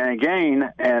then you're going to gain.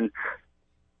 And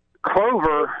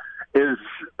clover is,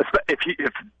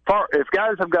 if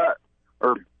guys have got,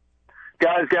 or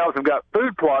gals have got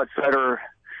food plots that are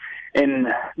in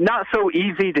not so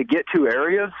easy to get to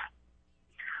areas,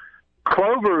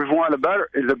 clover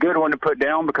is a good one to put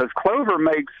down, because clover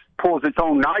pulls its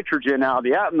own nitrogen out of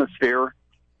the atmosphere.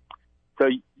 So,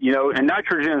 and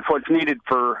nitrogen is what's needed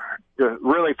for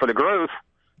the growth.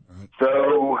 Right.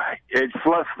 So it's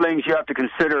less things you have to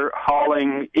consider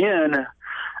hauling in,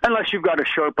 unless you've got a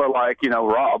Sherpa like,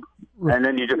 Rob, and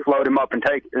then you just load him up and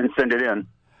send it in.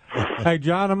 Hey,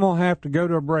 John, I'm going to have to go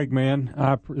to a break, man.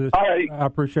 I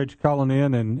appreciate you calling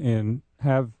in, and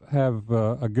have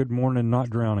a good morning, not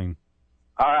drowning.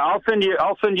 I'll send you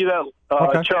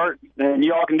that chart, and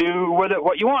y'all can do with it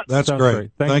what you want. That's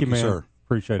great. Thank you, man. Sir.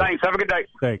 Appreciate it. Thanks. Have a good day.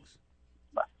 Thanks.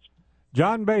 Bye.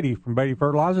 John Beatty from Beatty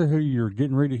Fertilizer, who you're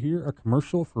getting ready to hear a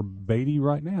commercial for Beatty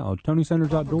right now. Tony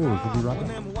Sanders Outdoors. We'll be right back.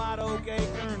 Them white oak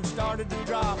acorns started to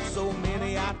drop, so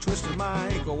many I twisted my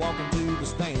ankle walking to the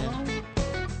stand.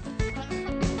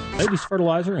 Beatty's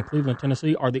Fertilizer in Cleveland,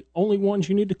 Tennessee are the only ones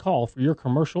you need to call for your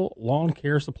commercial lawn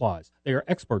care supplies. They are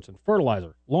experts in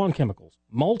fertilizer, lawn chemicals,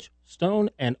 mulch, stone,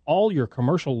 and all your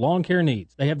commercial lawn care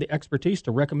needs. They have the expertise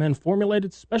to recommend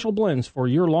formulated special blends for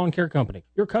your lawn care company.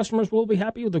 Your customers will be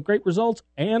happy with the great results,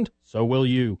 and so will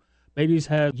you. Beatty's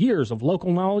has years of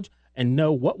local knowledge and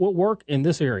know what will work in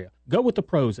this area. Go with the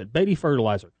pros at Beatty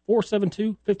Fertilizer,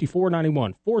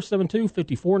 472-5491,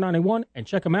 472-5491, and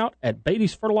check them out at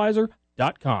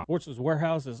Beatty'sFertilizer.com. Sportsman's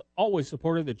Warehouse has always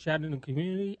supported the Chattanooga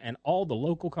community and all the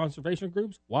local conservation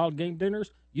groups, wild game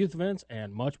dinners, youth events,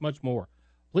 and much, much more.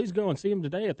 Please go and see them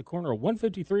today at the corner of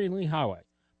 153 and Lee Highway,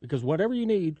 because whatever you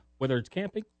need, whether it's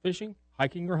camping, fishing,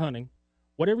 hiking, or hunting,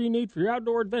 whatever you need for your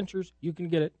outdoor adventures, you can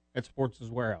get it at Sportsman's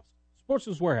Warehouse.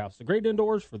 Sportsman's Warehouse, the great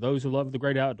indoors for those who love the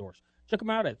great outdoors. Check them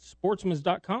out at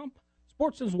sportsmans.com.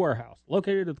 Sportsman's Warehouse,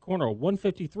 located at the corner of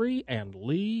 153 and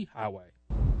Lee Highway.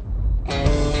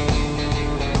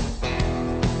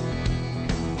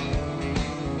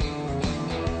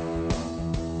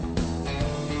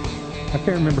 I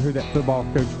can't remember who that football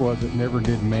coach was that never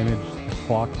did manage the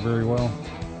clock very well.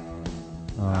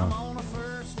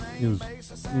 It was,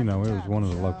 it was one of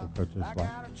the local coaches, like,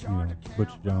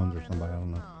 Butch Jones or somebody, I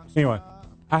don't know. Anyway,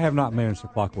 I have not managed the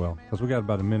clock well, because we got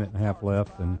about a minute and a half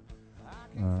left, and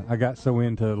I got so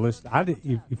into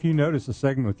listening. If you notice the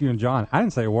segment with you and John, I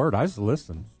didn't say a word. I just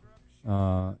listened,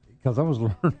 because I was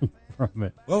learning from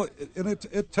it. Well,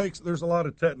 it takes, there's a lot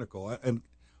of technical, and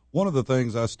one of the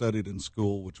things I studied in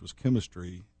school, which was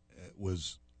chemistry,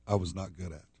 I was not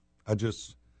good at. I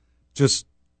just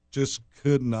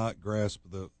could not grasp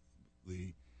the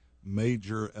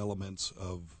major elements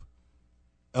of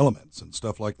elements and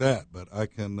stuff like that. But I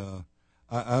can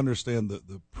I understand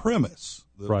the premise,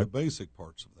 the basic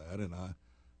parts of that,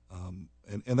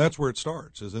 and that's where it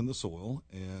starts, is in the soil,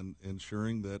 and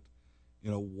ensuring that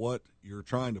what you're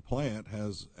trying to plant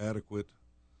has adequate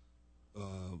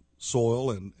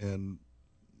soil and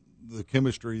the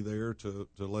chemistry there to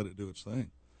let it do its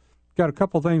thing. Got a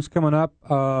couple things coming up.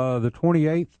 The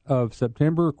 28th of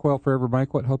September, Quail Forever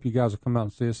Banquet. Hope you guys will come out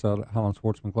and see us out at Highland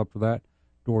Sportsman Club for that.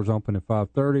 Doors open at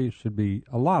 5:30. It should be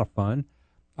a lot of fun.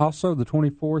 Also, the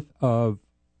 24th of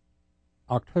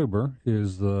October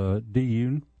is the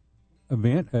DU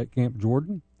event at Camp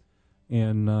Jordan.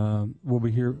 And we'll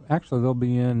be here. Actually, they'll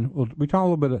be in. We'll be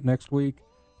talking a little bit next week.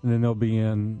 And then they'll be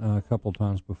in a couple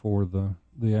times before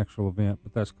the actual event,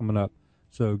 but that's coming up.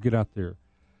 So get out there.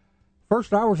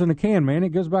 First hour's in the can, man. It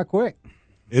goes by quick.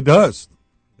 It does.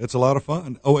 It's a lot of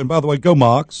fun. Oh, and by the way, go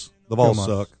Mocs. The Vols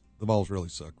suck. The Vols really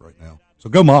suck right now. So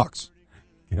go Mocs.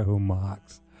 Go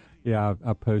Mocs. Yeah,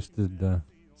 I posted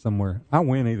somewhere. I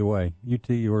win either way, UT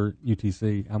or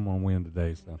UTC. I'm going to win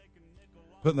today. So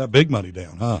putting that big money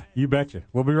down, huh? You betcha.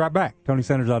 We'll be right back. Tony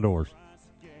Sanders Outdoors.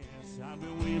 I've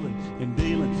been wheeling and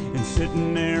dealing and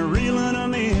sitting there reeling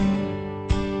them in.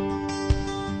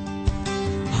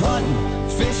 Hunting,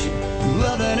 fishing,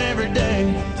 loving every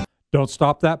day. Don't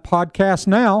stop that podcast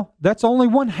now. That's only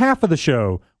one half of the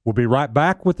show. We'll be right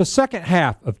back with the second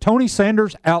half of Tony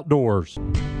Sanders Outdoors.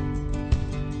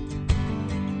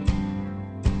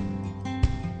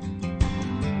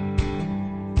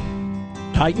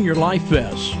 Tighten your life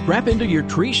vests, strap into your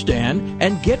tree stand,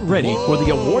 and get ready for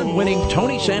the award-winning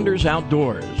Tony Sanders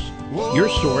Outdoors, your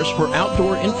source for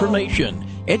outdoor information,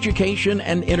 education,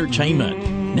 and entertainment.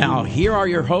 Now, here are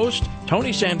your hosts,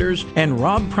 Tony Sanders and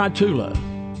Rob Pratula. If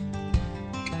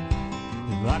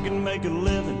I can make a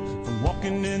living from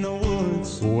walking in the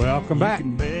woods. Welcome back.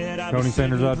 Tony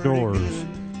Sanders Outdoors.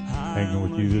 Hanging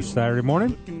with you this Saturday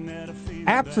morning.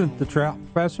 Absent the trout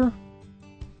professor,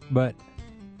 But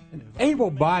an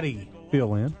able-bodied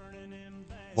fill-in.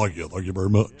 Thank you very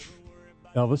much.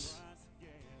 Elvis.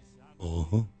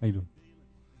 Uh-huh. How you doing?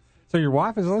 So your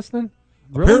wife is listening?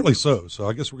 Really? Apparently so. So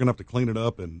I guess we're going to have to clean it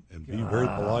up and be very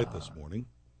polite this morning.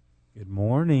 Good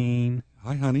morning.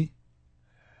 Hi, honey.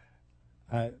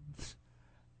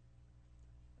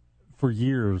 For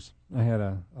years, I had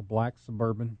a black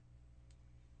Suburban,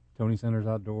 Tony Sanders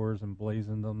Outdoors,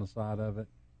 emblazoned on the side of it,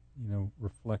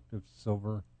 reflective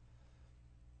silver.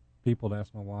 People would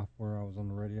ask my wife where I was on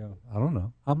the radio. I don't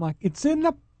know. I'm like, it's in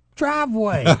the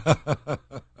driveway.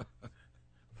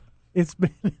 It's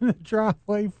been in the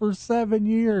driveway for 7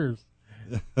 years.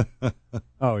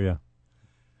 Oh, yeah.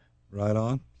 Right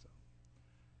on.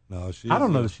 No, I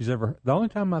don't know that she's ever. The only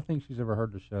time I think she's ever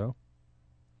heard the show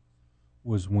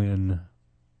was when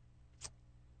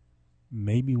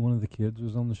maybe one of the kids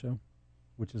was on the show,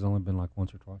 which has only been like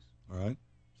once or twice. All right.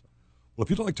 Well, if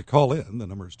you'd like to call in, the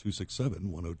number is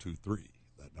 267-1023.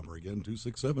 That number again,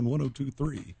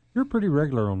 267-1023. You're pretty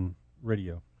regular on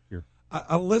radio here.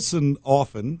 I listen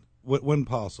often when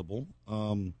possible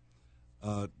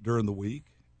during the week,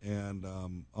 and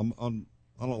I'm on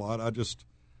a lot. I just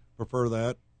prefer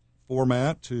that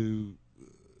format to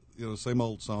same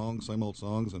old songs, and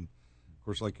of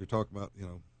course, like you're talking about,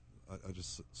 I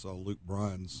just saw Luke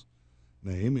Bryan's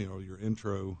name, your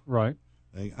intro right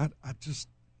thing.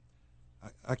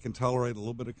 I can tolerate a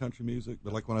little bit of country music,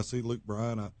 but like when I see Luke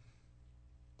Bryan,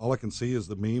 all I can see is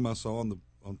the meme I saw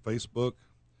on Facebook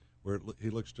where he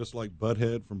looks just like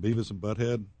Butthead from Beavis and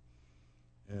Butthead,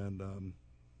 and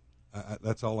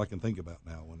that's all I can think about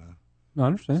now when I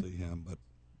understand. See him. But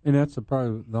and that's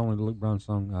probably the only Luke Bryan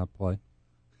song I play.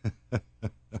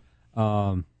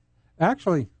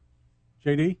 Actually,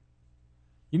 JD,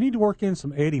 you need to work in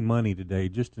some Eddie Money today,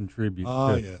 just in tribute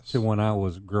to when I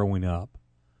was growing up.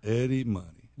 Eddie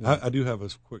Money. Yeah. I do have a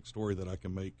quick story that I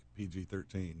can make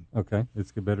PG-13. Okay,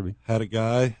 it's better be. Had a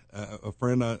guy, a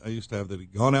friend I used to have, that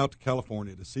had gone out to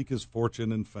California to seek his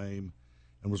fortune and fame,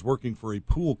 and was working for a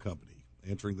pool company,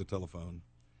 answering the telephone.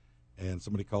 And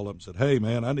somebody called up and said, "Hey,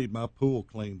 man, I need my pool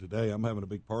cleaned today. I'm having a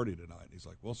big party tonight." And he's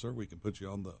like, "Well, sir, we can put you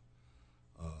on the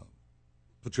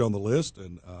list,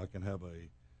 and I can have a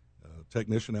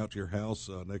technician out to your house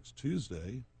next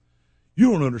Tuesday."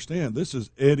 "You don't understand. This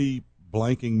is Eddie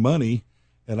blanking Money,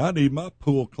 and I need my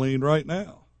pool cleaned right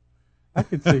now." I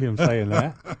could see him saying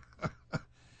that.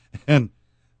 And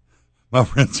my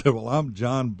friend said, "Well, I'm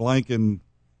John blanking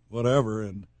whatever,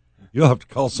 and you'll have to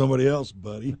call somebody else,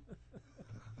 buddy."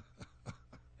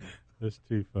 That's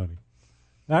too funny.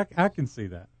 I can see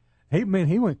that. He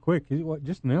went quick. He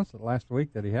just announced it last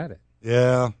week that he had it.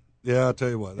 Yeah. I tell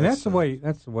you what. That's the way.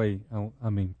 That's the way. I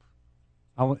mean,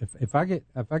 if I get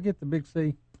the big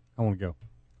C, I want to go.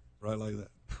 Right like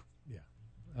that. Yeah,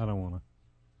 I don't want to.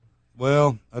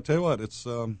 Well, I tell you what. It's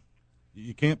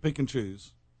you can't pick and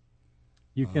choose.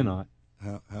 You cannot.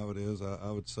 How it is. I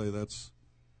would say that's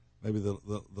maybe the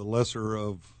lesser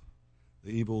of the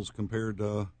evils compared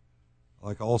to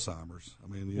like Alzheimer's. I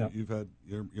mean, you've had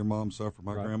your mom suffer.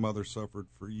 My grandmother suffered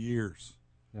for years.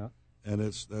 Yeah. And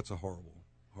that's a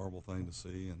horrible thing to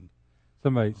see. And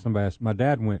somebody asked. My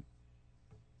dad went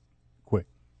quick,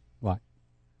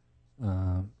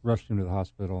 rushed him to the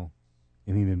hospital,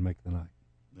 and he didn't make the night.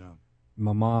 Yeah.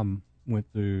 My mom went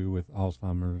through with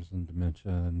Alzheimer's and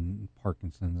dementia and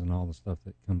Parkinson's and all the stuff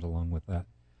that comes along with that.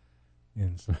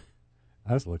 And so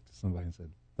I just looked at somebody and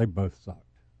said, they both sucked.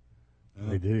 Yeah.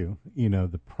 They do.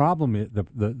 The problem is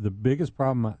the biggest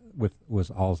problem was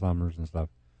Alzheimer's and stuff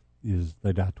is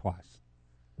they die twice.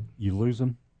 You lose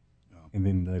them, and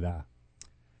then they die.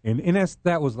 And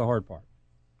that was the hard part.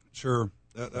 Sure.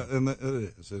 And it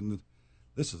is. And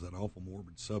this is an awful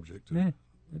morbid subject.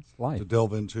 It's life to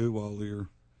delve into while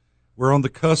we're on the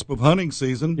cusp of hunting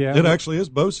season. Yeah, it actually is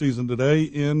bow season today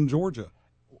in Georgia.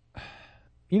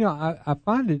 I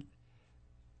find it.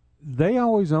 They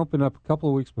always open up a couple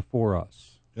of weeks before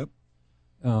us. Yep.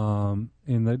 And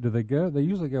do they go? They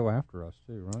usually go after us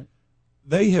too, right?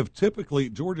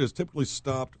 Georgia has typically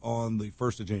stopped on the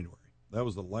 1st of January. That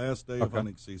was the last day of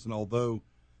hunting season, although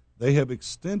they have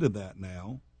extended that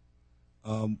now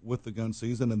with the gun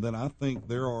season. And then I think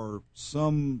there are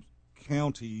some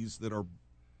counties that are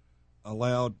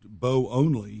allowed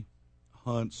bow-only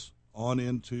hunts on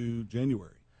into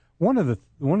January. One of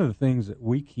the things that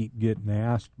we keep getting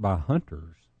asked by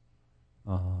hunters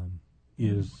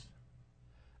is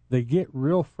they get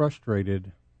real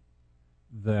frustrated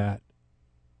that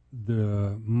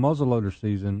the muzzleloader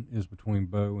season is between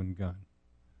bow and gun.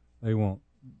 They won't.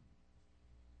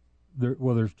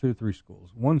 There's 2 or 3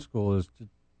 schools. One school is to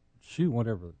shoot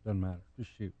whatever, it doesn't matter,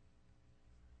 just shoot.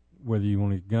 whether you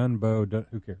want to gun, bow,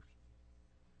 who cares?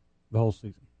 The whole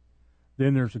season.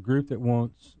 Then there's a group that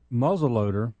wants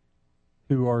muzzleloader,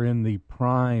 who are in the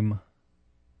prime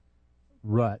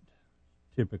rut,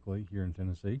 typically here in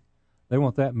Tennessee. They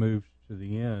want that moved to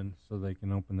the end so they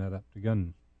can open that up to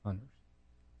gun hunters,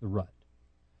 the rut.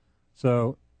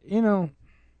 So,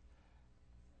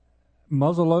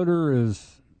 muzzleloader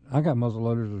is, I got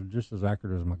muzzleloaders that are just as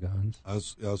accurate as my guns. I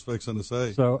was fixing to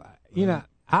say. So,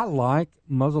 I like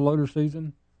muzzleloader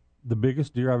season. The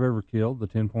biggest deer I've ever killed, the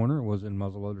 10-pointer, was in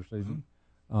muzzleloader season.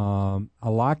 I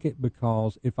like it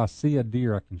because if I see a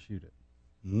deer, I can shoot it.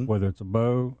 Whether it's a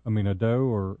doe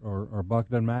or a buck,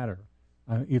 doesn't matter.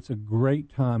 It's a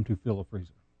great time to fill a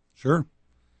freezer. Sure.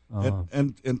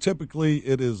 And typically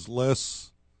it is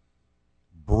less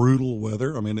brutal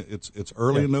weather. I mean, it's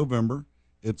early in November.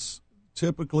 It's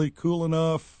typically cool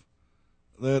enough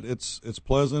that it's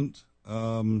pleasant.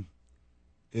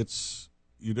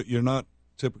 You're not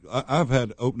typical. I've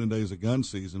had opening days of gun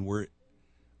season where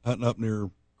hunting up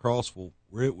near Crossville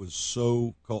where it was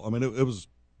so cold. I mean, it was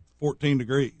 14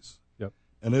 degrees. Yep.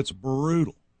 And it's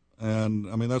brutal. And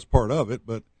I mean, that's part of it,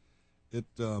 but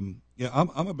I'm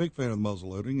a big fan of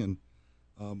muzzleloading, and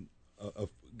a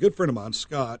good friend of mine,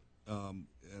 Scott,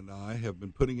 and I have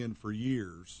been putting in for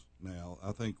years now.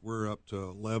 I think we're up to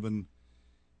 11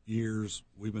 years.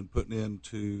 We've been putting in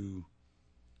to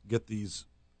get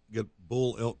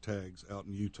bull elk tags out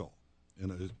in Utah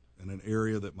in an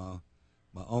area that my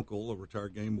uncle, a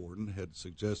retired game warden, had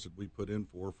suggested we put in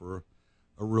for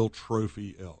a real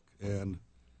trophy elk. And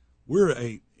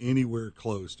ain't anywhere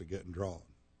close to getting drawn,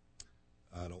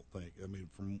 I don't think. I mean,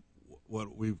 from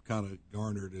what we've kind of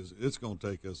garnered is it's going to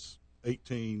take us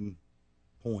 18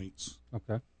 points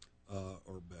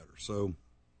or better. So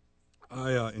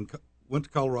I went to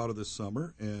Colorado this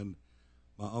summer, and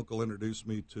my uncle introduced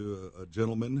me to a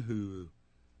gentleman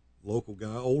local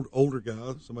guy, older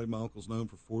guy, somebody my uncle's known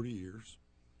for 40 years,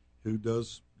 who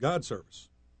does guide service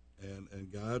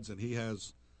and guides, and he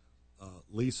has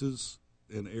leases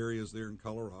in areas there in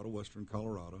Colorado, western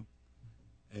Colorado,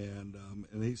 and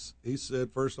he said,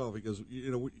 first off, he goes,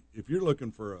 if you're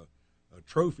looking for a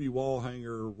trophy wall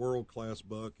hanger world class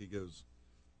buck, he goes,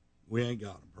 we ain't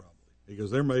got them probably. He goes,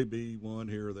 there may be one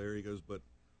here or there. He goes, but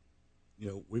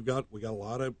we got a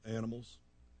lot of animals,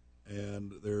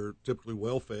 and they're typically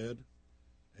well fed,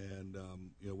 and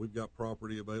we've got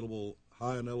property available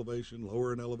high in elevation,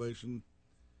 lower in elevation,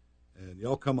 and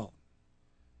y'all come on.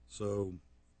 So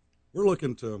we're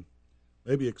looking to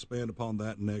maybe expand upon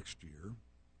that next year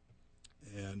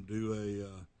and do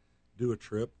a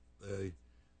trip.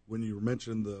 When you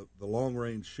mentioned the long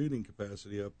range shooting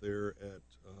capacity up there at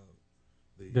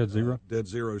the Dead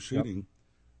Zero shooting,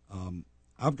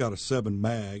 I've got a 7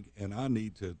 mag, and I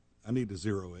need to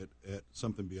zero it at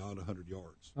something beyond 100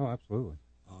 yards. Oh, absolutely.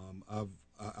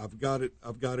 I've got it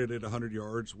at 100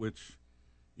 yards, which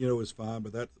is fine.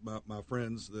 But my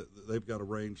friends, they've got a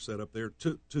range set up there,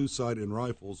 two sight-in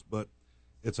rifles, but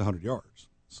it's 100 yards.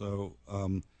 So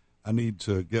I need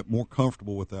to get more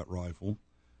comfortable with that rifle,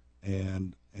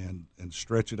 and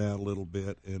stretch it out a little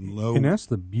bit and low. And that's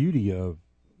the beauty of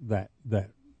that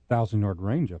 1,000-yard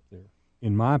range up there,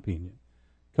 in my opinion,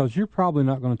 because you're probably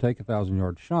not going to take a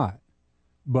 1,000-yard shot.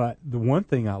 But the one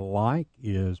thing I like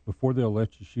is before they'll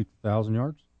let you shoot the 1,000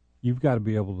 yards, you've got to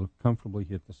be able to comfortably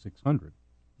hit the 600.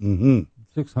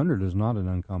 600 is not an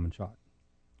uncommon shot.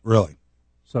 Really?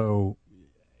 So,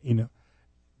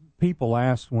 people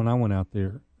asked when I went out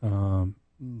there the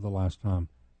last time,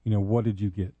 what did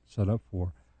you get set up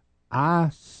for? I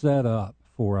set up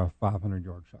for a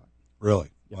 500-yard shot. Really?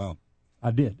 Yeah. Wow.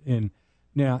 I did. And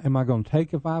now, am I going to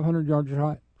take a 500-yard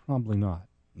shot? Probably not.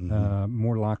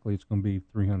 More likely it's going to be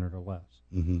 300 or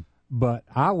less. But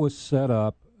I was set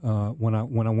up when I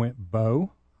went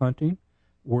bow hunting,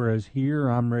 whereas here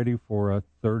I'm ready for a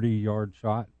 30-yard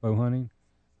shot bow hunting.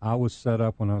 I was set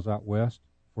up when I was out west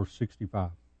for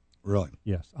 65. Really?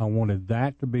 Yes. I wanted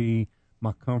that to be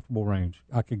my comfortable range.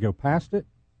 I could go past it.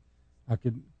 I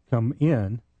could come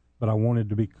in, but I wanted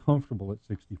to be comfortable at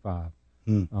 65,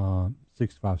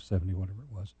 65, 70, whatever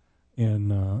it was.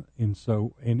 And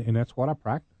so that's what I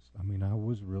practiced. I mean, I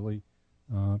was really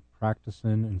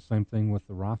practicing, and same thing with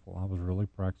the rifle. I was really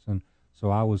practicing, so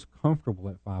I was comfortable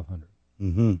at 500.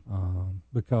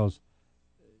 Because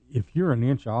if you're an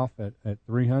inch off at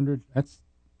 300, that's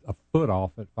a foot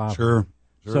off at 500. Sure.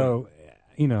 So,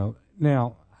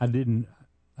 now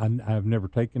I've never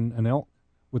taken an elk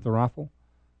with a rifle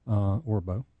or a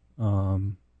bow,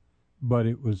 but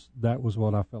that was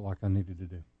what I felt like I needed to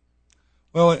do.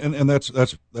 Well, and that's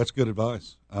good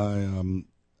advice. I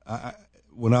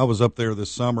when I was up there this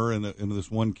summer in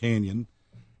this one canyon,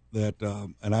 that,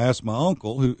 and I asked my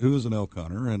uncle, who is an elk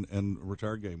hunter and a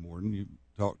retired game warden. You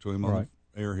talked to him on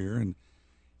the air here, and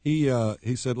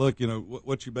he said, look,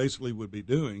 what you basically would be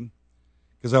doing,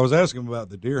 because I was asking him about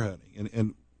the deer hunting,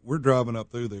 and we're driving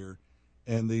up through there,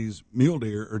 and these mule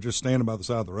deer are just standing by the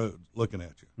side of the road looking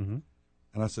at you. Mm-hmm.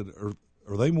 And I said,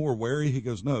 are they more wary? He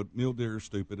goes, no, mule deer are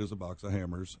stupid as a box of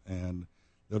hammers, and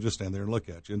they'll just stand there and look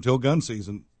at you until gun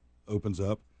season opens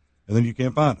up, and then you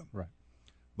can't find them. Right.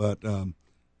 But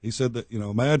he said that,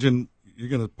 imagine you're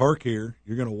going to park here,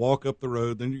 you're going to walk up the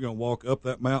road, then you're going to walk up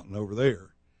that mountain over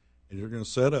there, and you're going to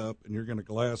set up, and you're going to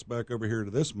glass back over here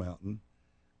to this mountain,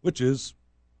 which is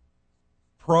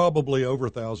probably over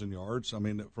 1,000 yards. I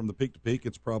mean, from the peak to peak,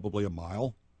 it's probably a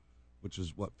mile, which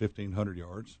is, 1,500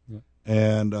 yards. Yeah.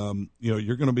 And,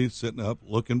 you're going to be sitting up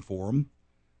looking for them,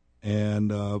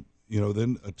 and,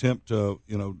 then attempt to,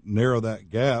 narrow that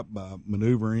gap by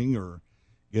maneuvering or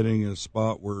getting in a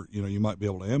spot where, you might be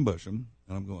able to ambush them.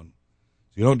 And I'm going,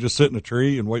 so you don't just sit in a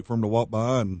tree and wait for them to walk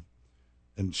by and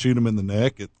shoot them in the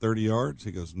neck at 30 yards?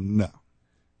 He goes, no,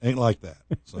 ain't like that.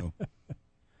 So,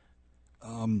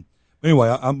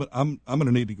 anyway, I'm going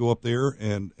to need to go up there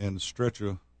and stretch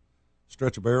a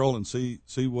barrel and see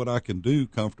what I can do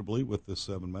comfortably with this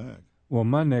 7 mag. Well,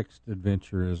 my next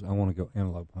adventure is I want to go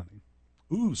antelope hunting.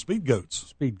 Ooh, speed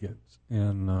goats.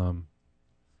 And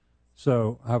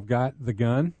so I've got the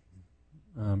gun.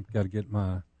 Got to get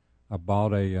I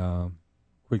bought a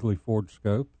Quigley Ford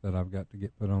scope that I've got to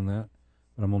get put on that.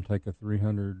 But I'm going to take a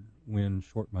 300 Win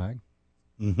short mag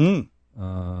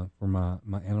for my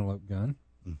antelope gun.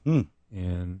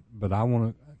 Mm-hmm. But I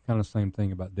want to kind of same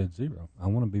thing about Dead Zero. I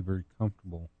want to be very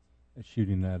comfortable at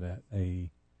shooting that at a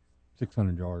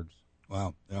 600 yards.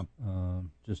 Wow. Yeah.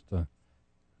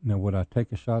 Now, would I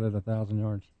take a shot at 1,000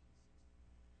 yards?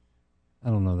 I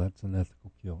don't know. That's an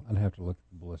ethical kill. I'd have to look at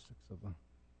the ballistics of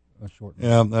a short.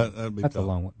 Yeah, that'd be. That's tough. a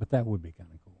long one, but that would be kind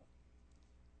of cool.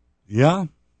 Yeah.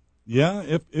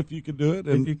 If you could do it,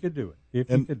 and you could do it,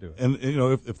 and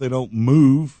if they don't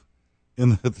move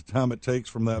in the time it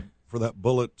takes for that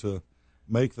bullet to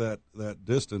make that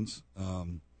distance,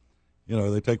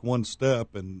 they take one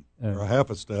step or a half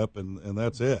a step and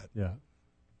that's it. Yeah.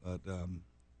 But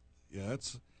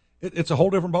it's a whole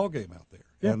different ball game out there.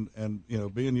 Yeah. And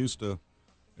being used to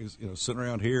sitting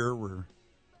around here where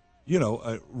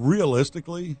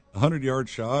realistically 100-yard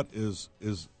shot is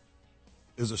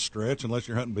a stretch unless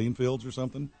you're hunting bean fields or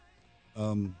something.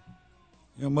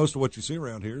 Most of what you see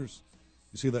around here is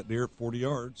you see that deer at 40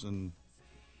 yards and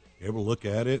you're able to look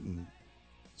at it and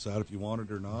decide if you want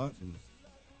it or not. And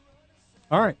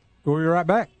all right, we'll be right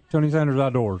back. Tony Sanders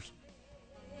Outdoors.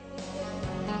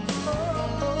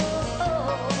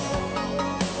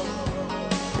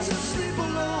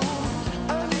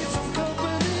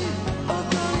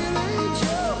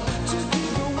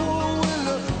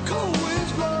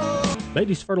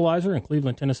 Beatty's Fertilizer in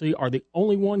Cleveland, Tennessee are the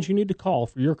only ones you need to call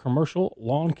for your commercial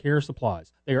lawn care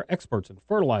supplies. They are experts in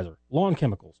fertilizer, lawn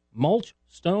chemicals, mulch,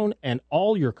 stone, and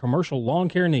all your commercial lawn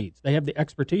care needs. They have the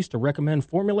expertise to recommend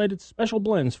formulated special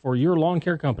blends for your lawn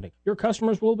care company. Your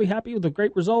customers will be happy with the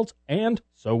great results, and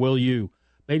so will you.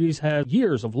 Beatty's have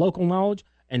years of local knowledge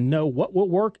and know what will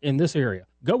work in this area.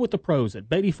 Go with the pros at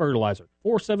Beatty Fertilizer,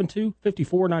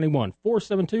 472-5491,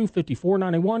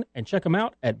 472-5491, and check them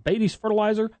out at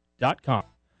Beatty'sFertilizer.com.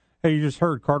 Hey, you just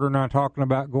heard Carter and I talking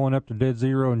about going up to Dead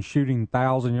Zero and shooting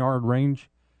 1,000-yard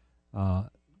range.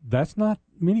 That's not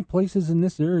many places in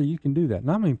this area you can do that.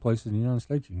 Not many places in the United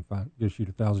States you can go shoot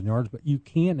 1,000 yards, but you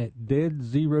can at Dead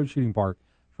Zero Shooting Park.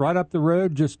 It's right up the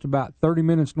road, just about 30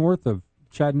 minutes north of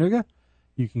Chattanooga.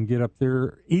 You can get up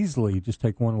there easily. Just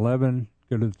take 111,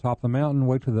 go to the top of the mountain,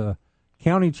 wait till the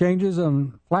county changes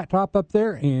on flat top up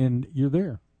there, and you're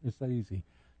there. It's that easy.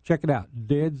 Check it out,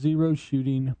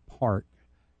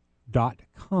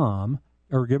 deadzerosshootingpark.com,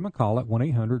 or give them a call at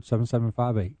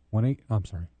 1-800-7758.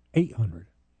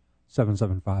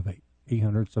 800-7758.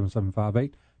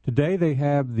 800-7758. Today they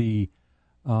have the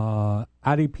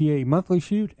IDPA monthly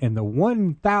shoot and the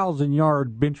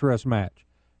 1,000-yard bench rest match.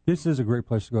 This is a great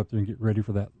place to go up there and get ready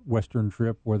for that western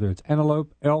trip, whether it's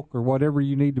antelope, elk, or whatever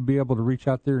you need to be able to reach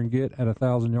out there and get at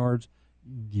 1,000 yards.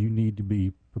 You need to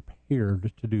be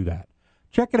prepared to do that.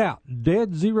 Check it out,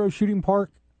 Dead Zero Shooting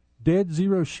Park,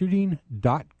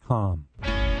 deadzerosshooting.com.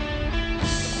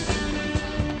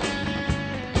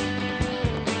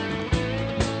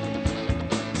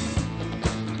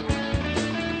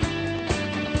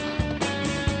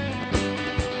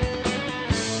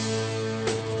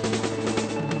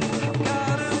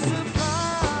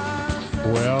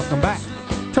 Welcome back.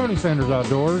 Tony Sanders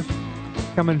Outdoors.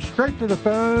 Coming straight to the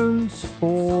phones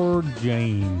for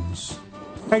James.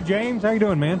 Hey, James, how you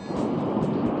doing, man?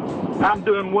 I'm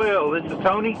doing well. This is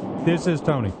Tony. This is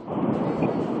Tony.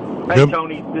 Hey, Yep.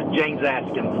 Tony. This is James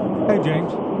Askins. Hey,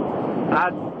 James. I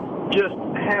just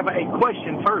have a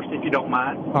question first, if you don't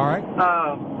mind. All right.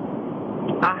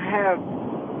 I have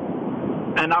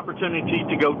an opportunity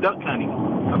to go duck hunting.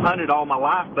 I've hunted all my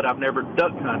life, but I've never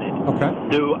duck hunted. Okay.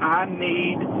 Do I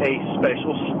need a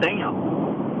special stamp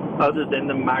other than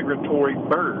the migratory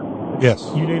bird? Yes.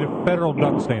 You need a federal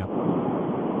duck stamp.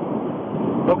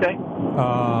 Okay.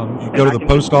 You go to the I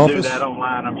post can office. do that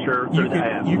online, I'm sure, You through the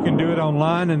app. can do it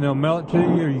online, and they'll mail it to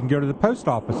you, or you can go to the post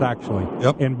office, actually,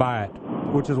 and buy it,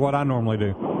 which is what I normally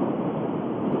do.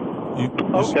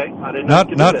 Okay. I didn't know you could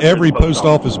do Not that every through the post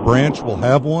office branch will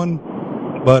have one,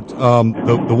 but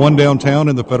the one downtown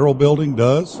in the Federal Building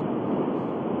does. The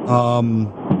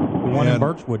one in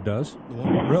Birchwood does.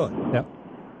 Really? Yep.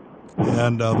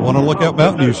 And the one on Lookout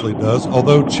Mountain usually does.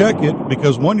 Although check it,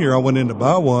 because one year I went in to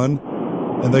buy one,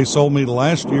 and they sold me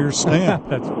last year's stamp.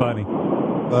 That's funny.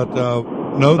 But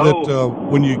know that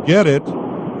when you get it,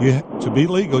 to be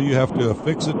legal, you have to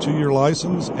affix it to your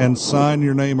license and sign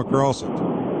your name across it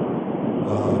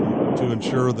to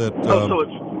ensure that. So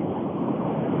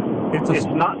it's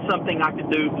not something I could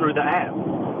do through the app.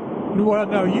 Well,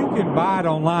 no, you can buy it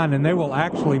online, and they will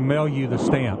actually mail you the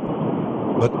stamp.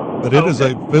 But it is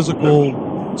a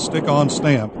physical stick-on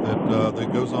stamp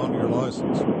that goes on your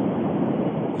license.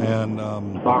 And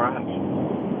all right.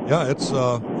 Yeah, it's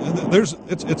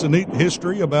a neat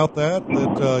history about that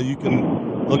you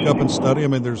can look up and study. I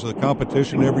mean, there's a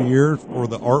competition every year for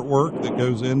the artwork that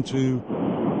goes into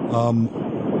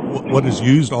what is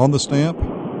used on the stamp,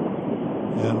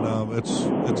 and it's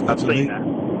I've a seen neat,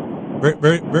 that.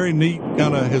 very very neat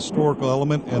kind of historical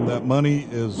element, and that money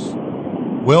is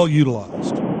well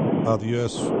utilized by the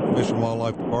U.S. Fish and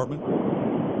Wildlife Department.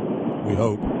 We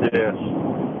hope. Yes.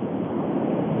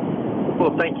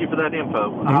 Well, thank you for that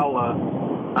info.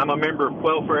 I'm a member of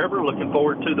Quail Forever. Looking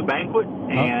forward to the banquet.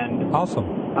 And awesome.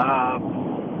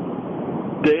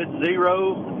 Dead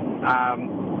Zero.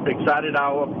 I'm excited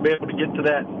I'll be able to get to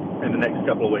that in the next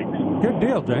couple of weeks. Good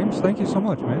deal, James. Thank you so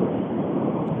much, man.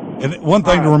 And one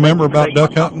thing to remember about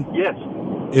duck hunting, yes,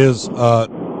 is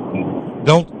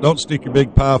don't stick your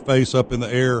big pie face up in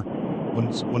the air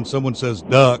when someone says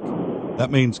duck. That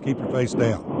means keep your face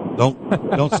down. Don't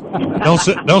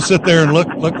sit there and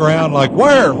look around like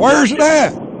where's it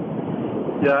at?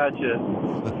 Gotcha.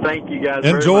 Thank you guys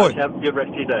Enjoy. very much. Have a good rest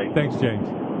of your day. Thanks, James.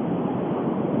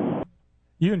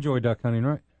 You enjoy duck hunting,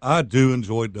 right? I do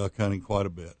enjoy duck hunting quite a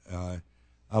bit. I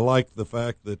like the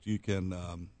fact that you can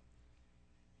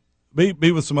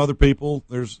be with some other people.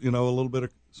 There's a little bit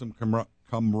of some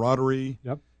camaraderie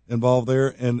involved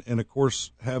there, and of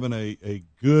course having a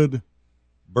good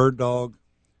bird dog,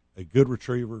 a good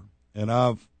retriever. And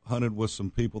I've hunted with some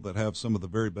people that have some of the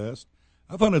very best.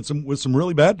 I've hunted with some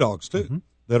really bad dogs too,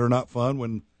 that are not fun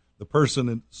when the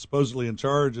person supposedly in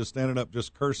charge is standing up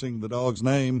just cursing the dog's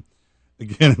name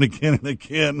again and again and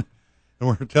again, and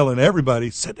we're telling everybody,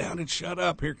 sit down and shut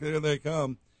up, here they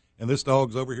come, and this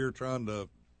dog's over here trying to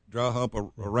dry hump a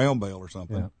round bale or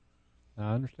something. Yeah.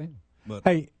 I understand. But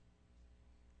hey,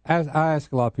 as I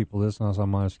ask a lot of people this, and I'm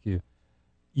going to ask you,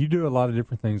 you do a lot of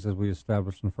different things, as we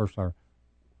established in the first hour.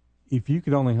 If you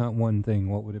could only hunt one thing,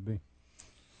 what would it be?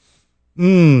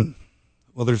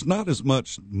 Well, there's not as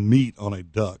much meat on a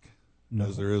duck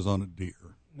as there is on a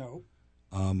deer. No.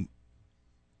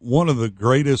 One of the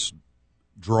greatest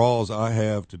draws I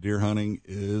have to deer hunting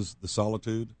is the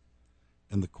solitude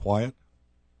and the quiet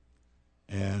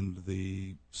and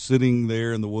the sitting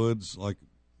there in the woods like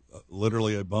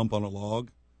literally a bump on a log,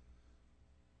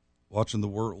 watching the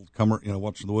world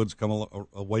watching the woods come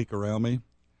awake around me.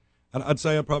 I'd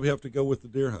say I'd probably have to go with the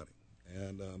deer hunting,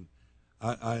 and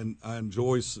I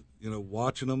enjoy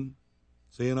watching them,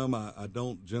 seeing them. I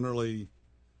don't generally,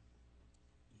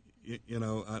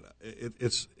 I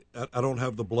don't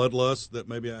have the bloodlust that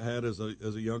maybe I had as a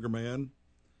younger man,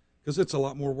 because it's a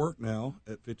lot more work now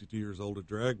at 52 years old to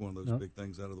drag one of those big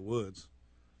things out of the woods.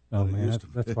 Oh man,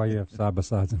 that's why you have side by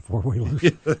sides and 4-wheelers.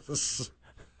 Yes,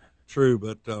 true,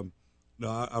 but no,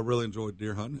 I really enjoyed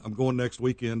deer hunting. I'm going next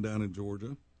weekend down in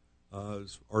Georgia.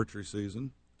 It's archery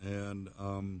season, and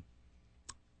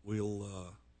we'll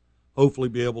hopefully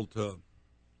be able to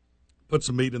put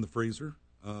some meat in the freezer.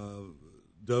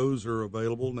 Does are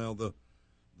available now. The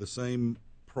same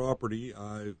property.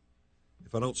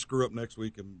 If I don't screw up next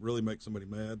week and really make somebody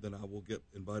mad, then I will get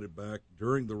invited back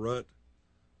during the rut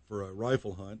for a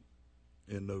rifle hunt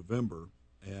in November,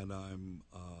 and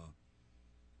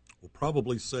will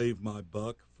probably save my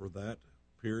buck for that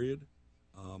period,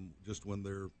 just when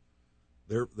they're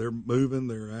they're moving,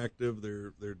 they're active,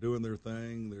 they're doing their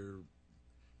thing,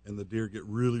 and the deer get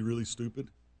really, really stupid.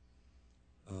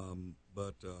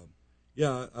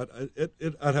 Yeah,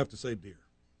 I'd have to say deer.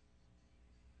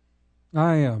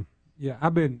 I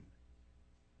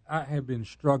have been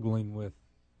struggling with,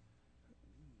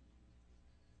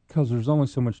 because there's only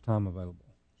so much time available.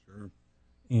 Sure.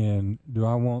 And do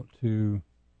I want to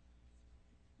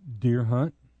deer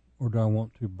hunt or do I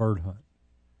want to bird hunt?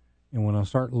 And when I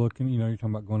start looking, you're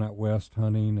talking about going out west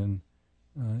hunting and,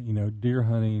 deer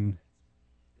hunting.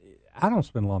 I don't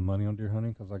spend a lot of money on deer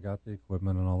hunting because I got the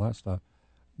equipment and all that stuff.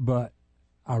 But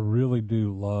I really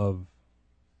do love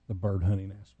the bird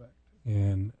hunting aspect.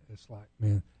 And it's like,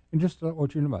 man, and just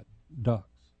what you're talking about, ducks.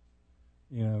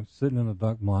 Sitting in a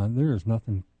duck blind, there is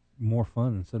nothing more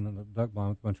fun than sitting in a duck blind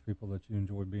with a bunch of people that you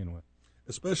enjoy being with.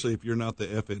 Especially if you're not the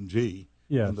FNG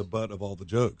and the butt of all the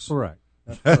jokes. Correct.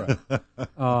 That's correct.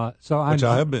 Which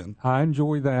I have been. I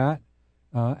enjoy that.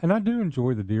 And I do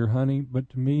enjoy the deer hunting, but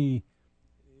to me,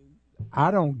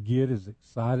 I don't get as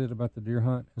excited about the deer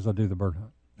hunt as I do the bird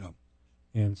hunt. No.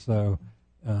 And so,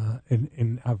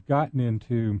 and I've gotten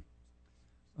into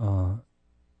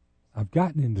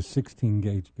 16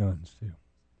 gauge guns too.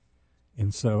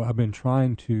 And so I'm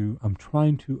trying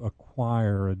to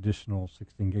acquire additional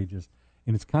 16 gauges,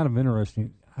 and it's kind of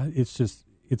interesting.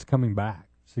 It's coming back,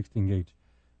 16 gauge.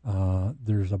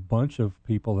 There's a bunch of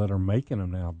people that are making them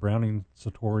now. Browning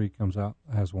Satori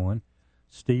has one.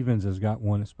 Stevens has got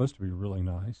one. It's supposed to be really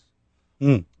nice.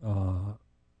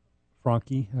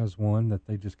 Franke has one that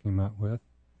they just came out with.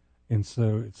 And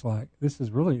so it's like, it's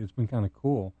been kind of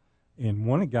cool. And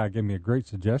one guy gave me a great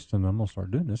suggestion. I'm going to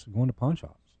start doing this, going to pawn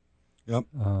shops. Yep.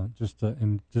 Just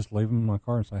leave them in my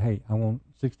car and say, hey, I want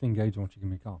 16 gauge. I want you to give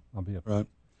me a call. I'll be up. Right.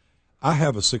 I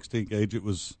have a 16 gauge. It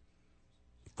was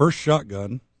the first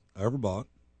shotgun I ever bought.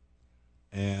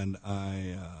 And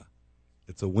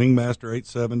it's a Wingmaster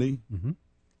 870. Mm-hmm.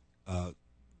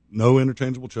 No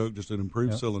interchangeable choke, just an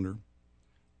improved cylinder.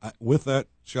 With that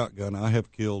shotgun, I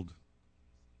have killed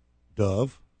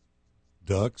dove,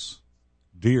 ducks,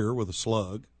 deer with a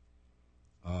slug,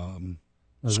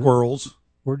 squirrels.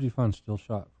 Where did you find steel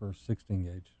shot for 16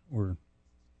 gauge? Or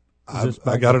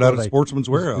I got it out at Sportsman's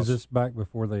Warehouse. Is this back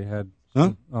before they had?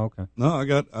 Huh? Oh, okay. No,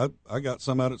 I got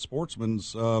some out at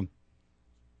Sportsman's. I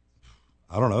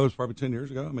don't know. It was probably 10 years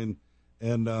ago. I mean,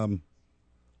 and I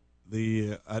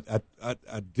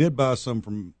did buy some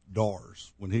from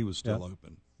Dars when he was still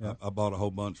open. Yeah. I bought a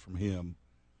whole bunch from him.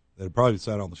 That had probably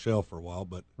sat on the shelf for a while,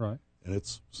 but right. And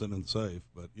it's sitting in the safe.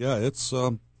 But yeah, it's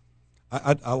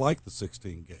I like the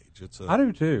 16 gauge. I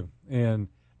do too. And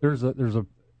there's a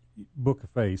Book of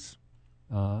Face.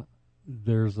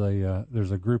 There's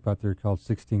a group out there called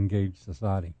 16 Gauge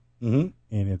Society, mm-hmm.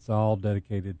 and it's all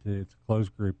dedicated to. It's a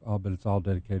closed group, but it's all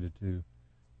dedicated to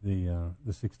the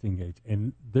 16 gauge,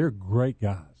 and they're great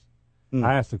guys.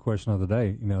 I asked the question the other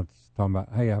day, it's talking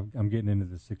about, hey, I'm getting into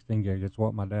the 16 gauge. It's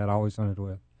what my dad always hunted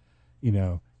with.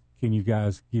 Can you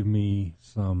guys give me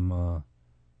some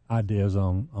ideas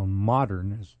on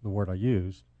modern, is the word I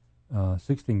used,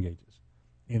 16 gauges?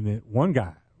 And then one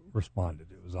guy responded.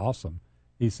 It was awesome.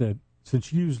 He said,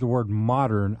 since you used the word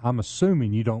modern, I'm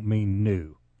assuming you don't mean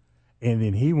new. And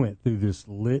then he went through this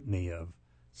litany of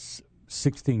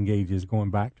 16 gauges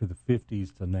going back to the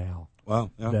 50s to now.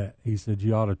 Wow. Yeah. That he said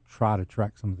you ought to try to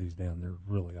track some of these down. They're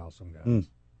really awesome guys.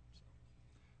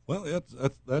 Well,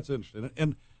 that's interesting.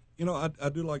 And I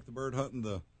do like the bird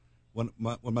hunting. When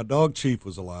my dog Chief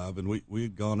was alive, and we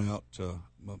had gone out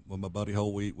with my buddy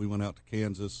Hole, we went out to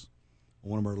Kansas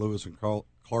on one of our Lewis and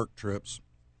Clark trips.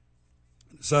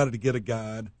 Decided to get a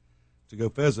guide to go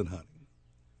pheasant hunting,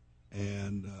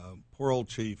 and poor old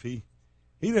Chief, he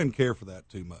didn't care for that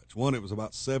too much. One, it was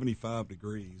about 75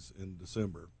 degrees in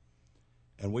December,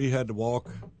 and we had to walk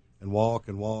and walk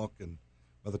and walk, and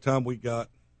by the time we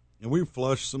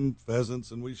flushed some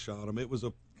pheasants and we shot them. It was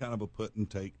a kind of a put and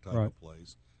take type of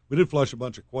place. We did flush a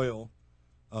bunch of quail,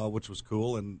 which was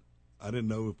cool, and I didn't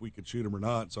know if we could shoot them or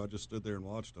not, so I just stood there and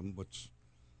watched them, which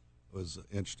was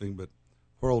interesting. But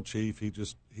poor old Chief, he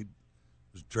was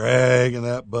dragging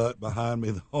that butt behind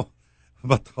me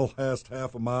about the last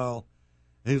half a mile.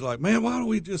 And he's like, man, why don't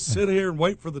we just sit here and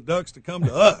wait for the ducks to come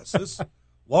to us? This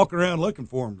walking around looking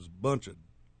for them is a bunch of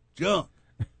junk.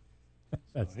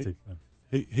 That's too funny.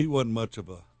 He wasn't much of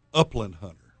a upland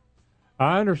hunter.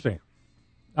 I understand.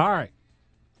 All right.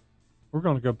 We're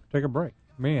going to go take a break.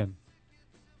 Man.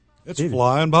 It's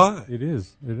flying by. It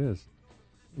is.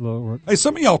 Hey,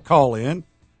 some of y'all call in.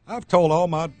 I've told all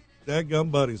my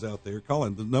dadgum buddies out there, call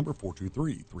in the number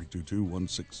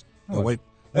 423-322-16. Oh, wait.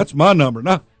 That's my number.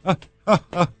 No.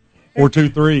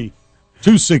 423-322-16.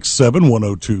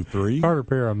 267-1023. Carter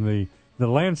Parham, the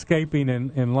landscaping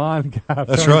and lawn guy.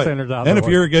 That's Tony right. Sanders And if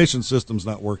Outdoors. your irrigation system's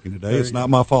not working today, it's not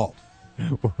my fault.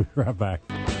 We'll be right back.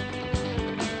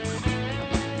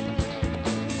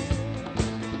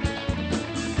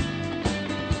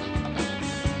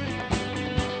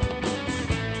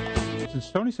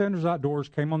 Since Tony Sanders Outdoors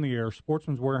came on the air,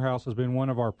 Sportsman's Warehouse has been one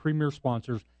of our premier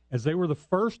sponsors, as they were the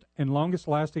first and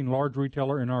longest-lasting large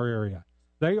retailer in our area.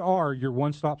 They are your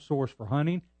one-stop source for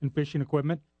hunting and fishing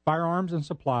equipment, firearms and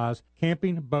supplies,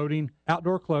 camping, boating,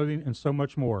 outdoor clothing, and so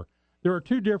much more. There are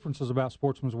two differences about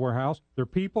Sportsman's Warehouse: their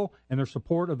people and their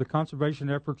support of the conservation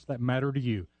efforts that matter to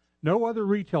you. No other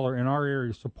retailer in our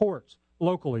area supports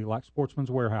locally like Sportsman's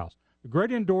Warehouse. The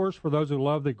great indoors for those who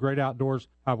love the great outdoors.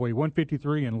 Highway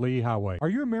 153 and Lee Highway. Are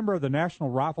you a member of the National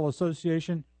Rifle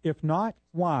Association? If not,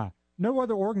 why? No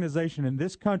other organization in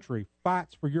this country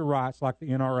fights for your rights like the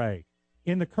NRA.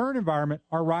 In the current environment,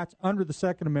 our rights under the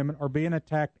Second Amendment are being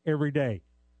attacked every day.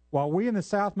 While we in the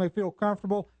South may feel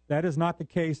comfortable, that is not the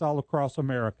case all across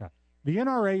America. The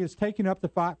NRA is taking up the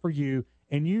fight for you,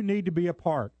 and you need to be a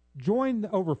part. Join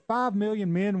the over 5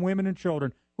 million men, women, and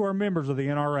children who are members of the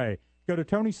NRA. Go to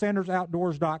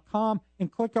TonySandersOutdoors.com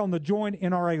and click on the Join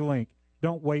NRA link.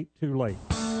 Don't wait too late.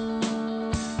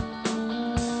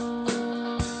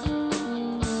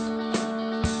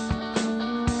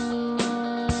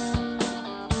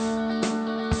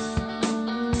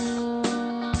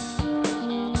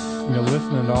 You know,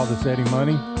 listening to all this Eddie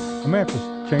Money, I may have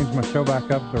to change my show back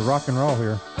up to rock and roll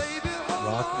here.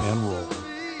 Rock and roll.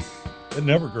 It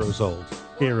never grows old.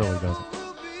 It really doesn't.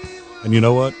 And you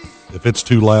know what? If it's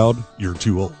too loud, you're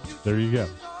too old. There you go.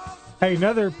 Hey,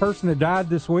 another person that died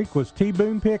this week was T.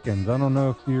 Boone Pickens. I don't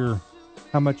know if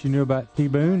how much you knew about T.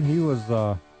 Boone.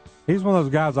 He's one of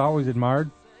those guys I always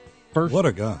admired. What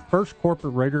a guy. First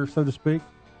corporate raider, so to speak.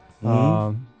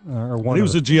 Mm-hmm. He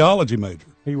was a geology major.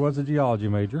 He was a geology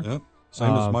major. Yep.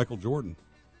 Same as Michael Jordan.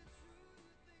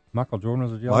 Michael Jordan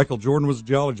was a geology. Michael Jordan was a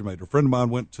geology major. A friend of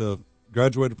mine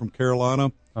graduated from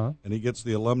Carolina, and he gets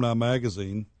the alumni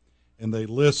magazine, and they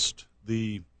list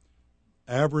the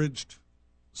averaged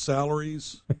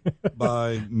salaries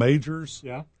by majors.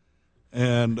 Yeah.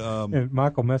 And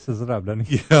Michael messes it up, doesn't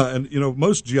he? Yeah, and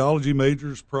most geology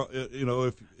majors,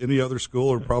 if any other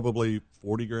school, are probably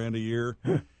 $40,000 a year,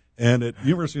 and at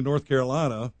University of North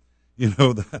Carolina,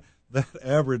 that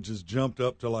average has jumped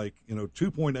up to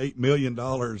 $2.8 million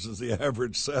is the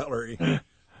average salary,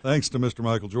 thanks to Mr.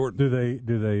 Michael Jordan.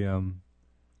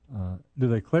 Do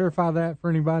they clarify that for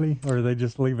anybody, or do they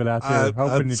just leave it out there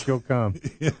hoping that you'll come?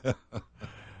 Yeah.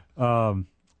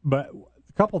 But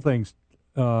a couple things.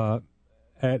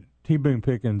 At T. Boone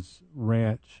Pickens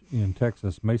Ranch in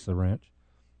Texas, Mesa Ranch,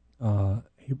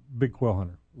 big quail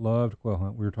hunter. Loved quail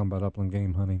hunt. We were talking about upland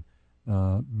game hunting.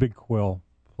 Big quail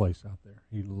place out there.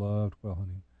 He loved quail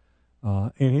hunting.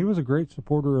 And he was a great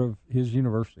supporter of his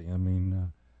university. I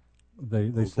mean, they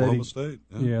said Oklahoma State.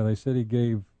 Yeah, they said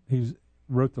he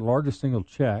wrote the largest single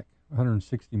check,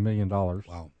 $160 million,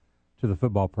 wow, to the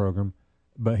football program.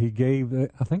 But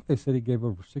I think they said he gave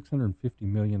over $650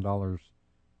 million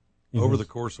over the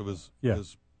course of his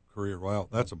career. Wow,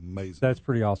 that's amazing. That's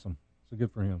pretty awesome. So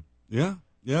good for him. Yeah.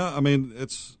 I mean,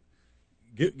 it's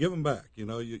give him back.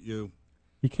 You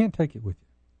can't take it with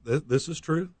you. This is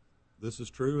true. This is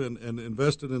true, and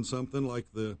invested in something like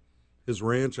his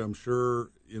ranch. I'm sure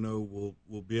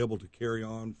will be able to carry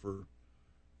on for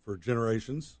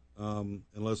generations,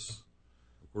 unless,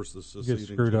 of course, the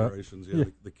succeeding generations. Yeah,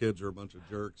 the kids are a bunch of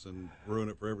jerks and ruin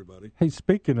it for everybody. Hey,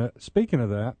 speaking of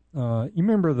that, you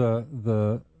remember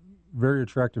the very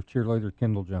attractive cheerleader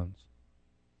Kendall Jones?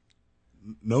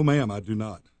 No, ma'am, I do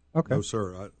not. Okay. No,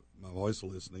 sir. My wife's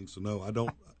listening, so no, I don't.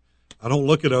 I don't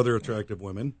look at other attractive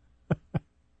women.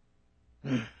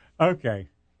 Okay.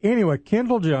 Anyway,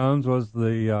 Kendall Jones was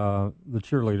the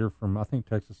cheerleader from, I think,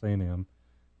 Texas A&M,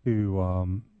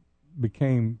 who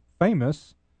became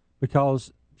famous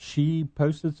because she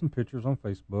posted some pictures on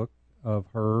Facebook of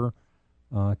her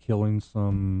killing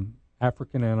some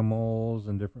African animals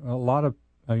and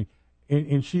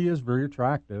and she is very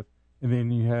attractive. And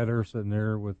then you had her sitting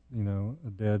there with, a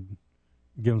dead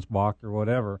Gemsbach or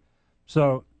whatever.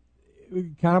 So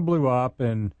it kind of blew up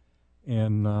and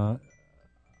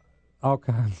all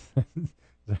kinds.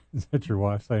 Is that your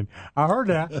wife saying? I heard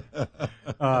that.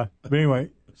 But anyway,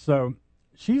 so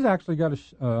she's actually got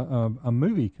a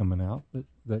movie coming out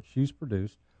that she's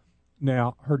produced.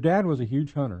 Now, her dad was a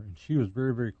huge hunter, and she was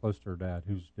very, very close to her dad,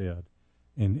 who's dead.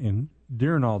 And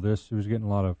during all this, she was getting a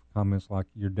lot of comments like,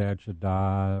 "Your dad should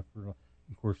die." Of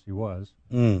course, he was.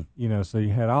 So you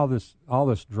had all this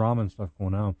drama and stuff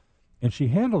going on, and she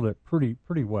handled it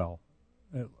pretty well.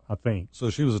 I think. So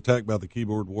she was attacked by the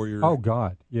keyboard warrior. Oh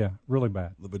God, yeah, really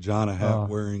bad. The vagina hat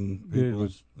wearing people. It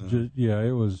was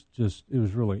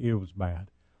it was bad.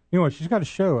 Anyway, she's got a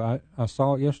show. I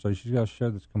saw it yesterday. She's got a show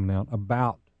that's coming out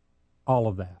about all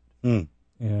of that. And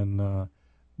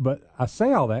but I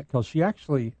say all that because she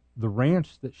actually, the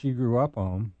ranch that she grew up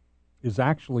on is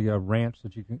actually a ranch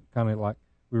that you can kind of, like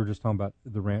we were just talking about,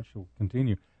 the ranch will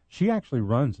continue. She actually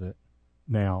runs it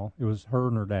now. It was her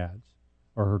and her dad's,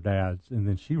 and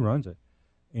then she runs it.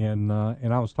 And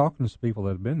I was talking to some people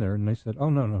that have been there, and they said, "Oh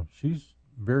no, she's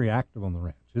very active on the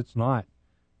ranch. It's not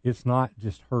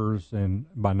just hers and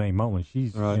by name only.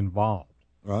 She's involved,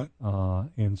 right?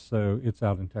 And so it's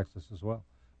out in Texas as well.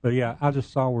 But yeah, I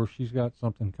just saw where she's got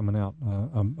something coming out,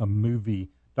 a movie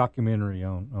documentary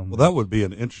on. Well, that would be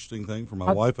an interesting thing for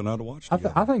my wife and I to watch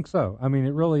together. I think so. I mean,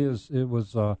 it really is. It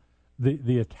was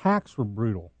the attacks were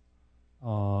brutal.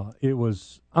 It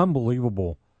was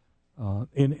unbelievable.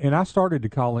 And I started to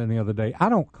call in the other day. I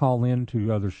don't call in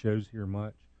to other shows here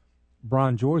much.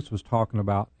 Brian Joyce was talking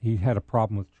about he had a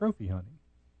problem with trophy hunting.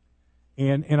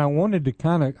 And I wanted to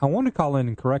call in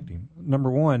and correct him. Number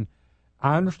one,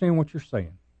 I understand what you're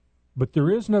saying, but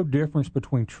there is no difference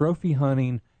between trophy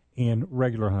hunting and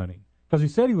regular hunting. Because he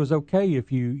said he was okay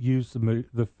if you use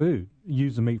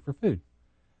use the meat for food.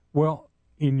 Well,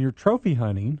 in your trophy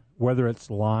hunting, whether it's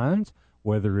lions,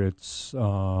 whether it's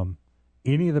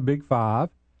any of the big five,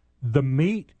 the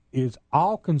meat is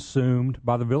all consumed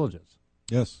by the villages.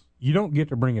 Yes. You don't get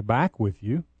to bring it back with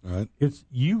you. Right. It's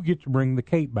you get to bring the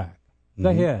cape back,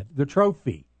 the head, the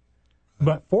trophy. Right.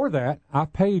 But for that, I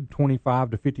paid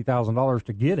 $25,000 to $50,000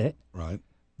 to get it. Right.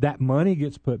 That money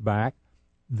gets put back.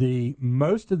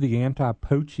 Most of the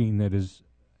anti-poaching that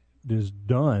is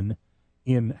done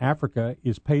in Africa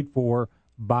is paid for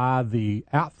by the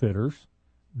outfitters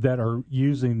that are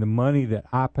using the money that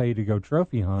I pay to go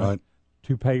trophy hunt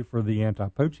to pay for the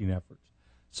anti-poaching efforts.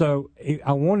 So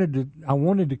I wanted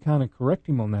to kind of correct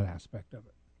him on that aspect of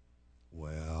it.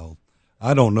 Well,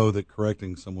 I don't know that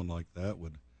correcting someone like that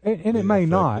would. And it may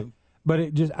not, but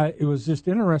it was just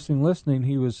interesting listening.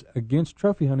 He was against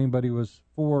trophy hunting, but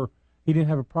he didn't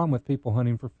have a problem with people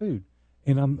hunting for food.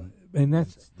 And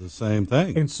that's it's the same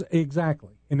thing.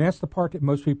 Exactly. And that's the part that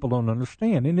most people don't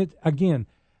understand. And it, again,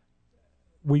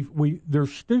 they're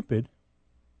stupid,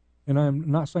 and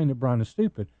I'm not saying that Brian is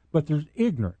stupid, but there's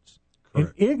ignorance.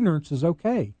 Correct. And ignorance is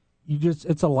okay.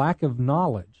 It's a lack of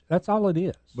knowledge. That's all it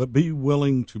is. But be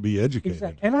willing to be educated.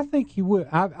 Exactly. And I think he would.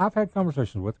 I've had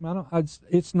conversations with him.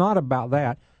 It's not about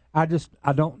that. I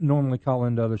don't normally call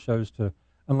into other shows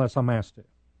unless I'm asked to.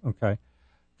 Okay,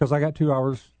 because I got 2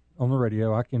 hours on the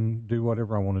radio. I can do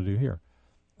whatever I want to do here.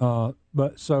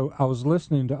 But so I was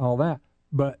listening to all that.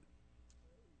 But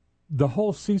the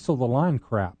whole Cecil the Lion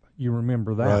crap, you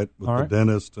remember that, right? With the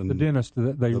dentist and the dentist,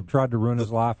 they tried to ruin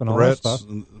his life and all that stuff,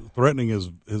 and threatening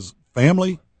his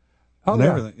family. And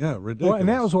everything. Yeah, ridiculous. Well, and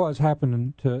that was what was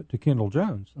happening to Kendall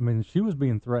Jones. I mean, she was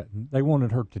being threatened. They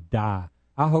wanted her to die.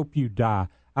 I hope you die.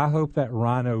 I hope that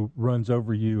rhino runs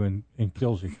over you and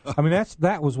kills you. I mean,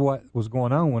 that was what was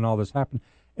going on when all this happened.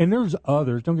 And there's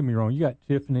others. Don't get me wrong. You got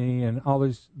Tiffany and all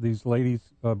these ladies,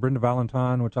 Brenda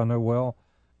Valentine, which I know well.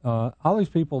 All these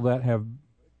people that have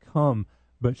come,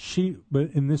 but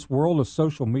in this world of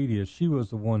social media, she was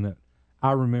the one that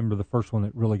I remember, the first one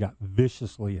that really got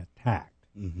viciously attacked.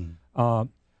 Mm-hmm.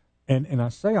 And I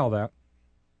say all that.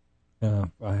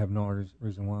 I have no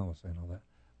reason why I was saying all that.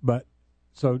 But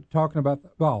so talking about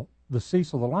the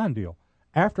Cecil the Lion deal.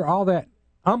 After all that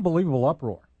unbelievable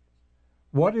uproar,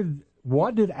 what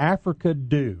did Africa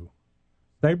do?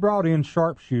 They brought in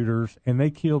sharpshooters and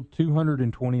they killed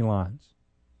 220 lions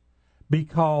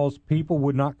because people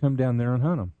would not come down there and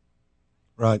hunt them.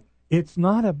 Right. It's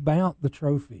not about the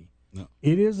trophy. No.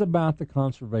 It is about the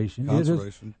conservation.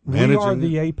 We are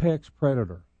the apex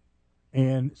predator.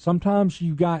 And sometimes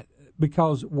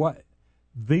because what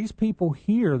these people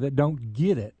here that don't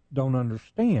get it, don't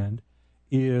understand,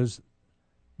 is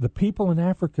the people in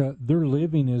Africa, their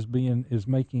living is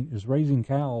raising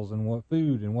cows and what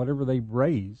food and whatever they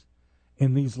raise,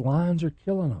 and these lions are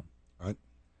killing them. Right.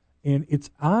 And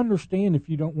I understand if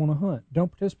you don't want to hunt, don't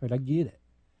participate. I get it.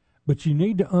 But you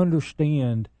need to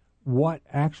understand what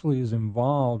actually is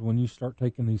involved when you start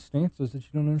taking these stances that you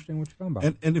don't understand what you're talking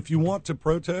about. And if you want to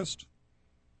protest,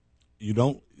 you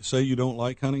don't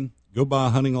like hunting, go buy a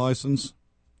hunting license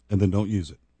and then don't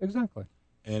use it. Exactly.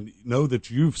 And know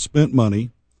that you've spent money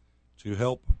to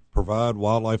help provide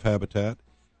wildlife habitat,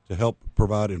 to help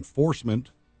provide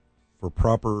enforcement for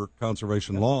proper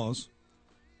conservation laws.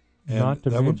 And not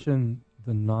to mention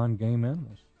the non-game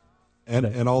animals.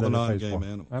 And all the non-game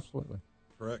animals. Absolutely.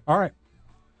 Correct. All right.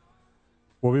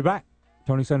 We'll be back.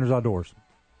 Tony Sanders Outdoors.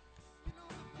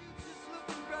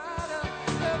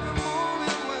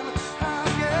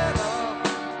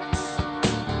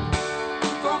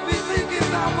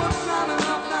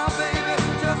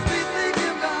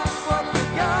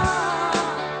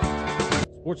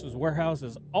 Sportsman's Warehouse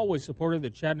has always supported the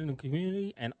Chattanooga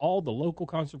community and all the local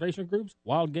conservation groups,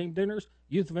 wild game dinners,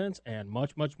 youth events, and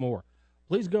much, much more.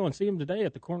 Please go and see them today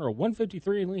at the corner of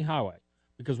 153 and Lee Highway,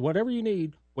 because whatever you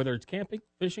need, whether it's camping,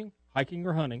 fishing, hiking,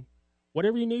 or hunting,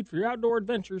 whatever you need for your outdoor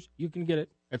adventures, you can get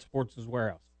it at Sportsman's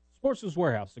Warehouse. Sportsman's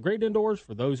Warehouse, the great indoors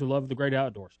for those who love the great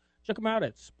outdoors. Check them out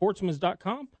at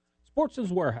sportsmans.com.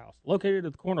 Sportsman's Warehouse, located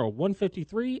at the corner of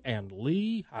 153 and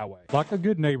Lee Highway. Like a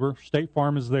good neighbor, State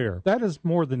Farm is there. That is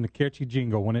more than the catchy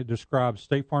jingle when it describes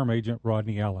State Farm agent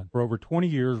Rodney Allen. For over 20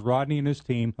 years, Rodney and his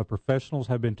team of professionals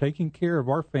have been taking care of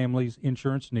our family's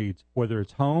insurance needs, whether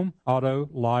it's home, auto,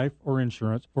 life, or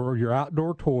insurance, or your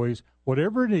outdoor toys.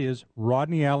 Whatever it is,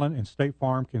 Rodney Allen and State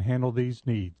Farm can handle these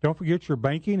needs. Don't forget your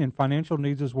banking and financial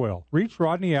needs as well. Reach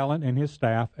Rodney Allen and his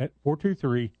staff at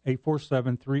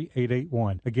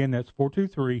 423-847-3881. Again, that's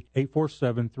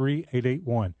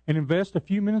 423-847-3881. And invest a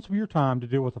few minutes of your time to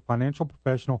deal with a financial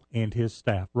professional and his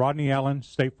staff. Rodney Allen,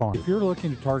 State Farm. If you're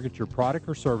looking to target your product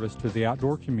or service to the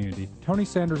outdoor community, Tony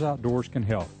Sanders Outdoors can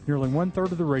help. Nearly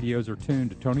one-third of the radios are tuned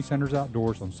to Tony Sanders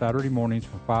Outdoors on Saturday mornings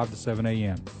from 5 to 7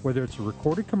 a.m. Whether it's a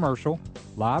recorded commercial,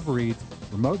 live reads,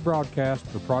 remote broadcast,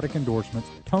 or product endorsements,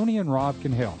 Tony and Rob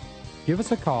can help. Give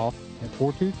us a call at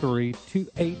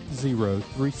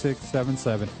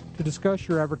 423-280-3677 to discuss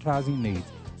your advertising needs.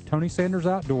 Tony Sanders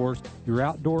Outdoors, your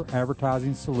outdoor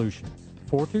advertising solution.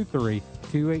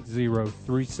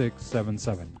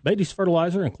 423-280-3677. Beatty's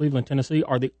Fertilizer in Cleveland, Tennessee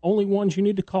are the only ones you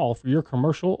need to call for your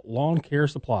commercial lawn care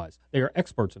supplies. They are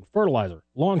experts in fertilizer,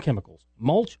 lawn chemicals,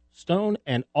 mulch, stone,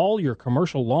 and all your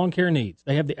commercial lawn care needs.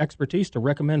 They have the expertise to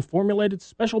recommend formulated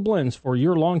special blends for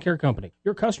your lawn care company.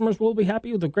 Your customers will be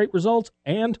happy with the great results,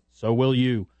 and so will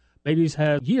you. Beatty's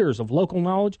has years of local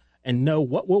knowledge and know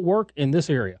what will work in this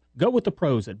area. Go with the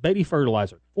pros at Beatty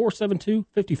Fertilizer,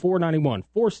 472-5491,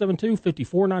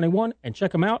 472-5491, and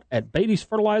check them out at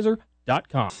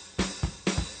Beatty'sFertilizer.com.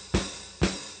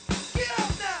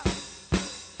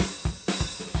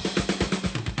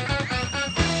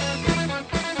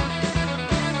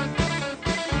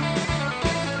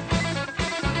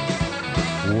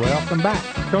 Welcome back.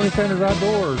 Tony Sanders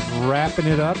Outdoors, wrapping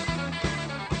it up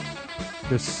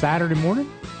this Saturday morning.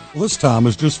 Well, this time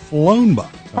has just flown by.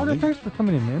 Carter, thanks for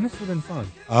coming in, man. This has been fun.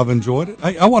 I've enjoyed it.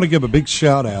 I want to give a big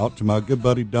shout out to my good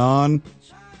buddy Don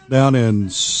down in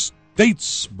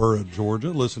Statesboro,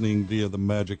 Georgia, listening via the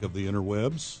magic of the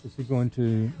interwebs. Is he the one that's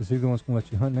going to let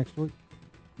you hunt next week?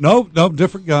 No,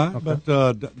 different guy. Okay.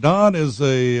 But Don is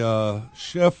a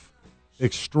chef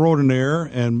extraordinaire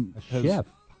and has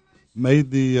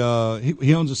made the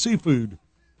he owns a seafood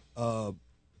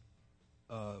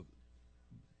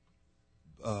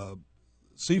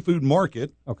seafood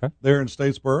market there in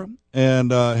Statesboro,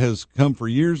 and has come for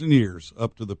years and years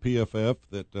up to the PFF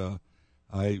that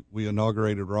we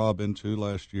inaugurated Rob into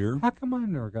last year. How come I've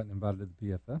never gotten invited to the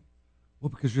PFF? Well,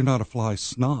 because you're not a fly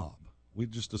snob. We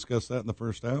just discussed that in the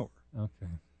first hour. Okay.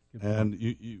 And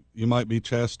you might be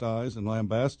chastised and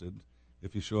lambasted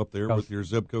if you show up there with your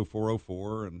Zipco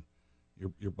 404 and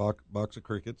your box of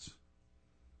crickets.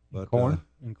 But corn?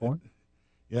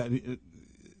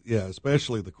 Yeah,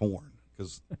 especially the corn,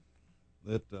 because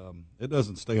it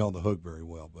doesn't stay on the hook very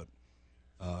well. But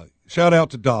shout out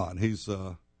to Don. He's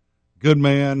a good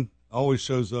man, always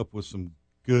shows up with some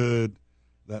good,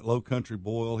 that low country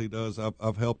boil he does.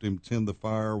 I've helped him tend the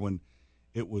fire when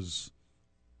it was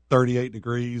 38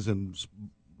 degrees and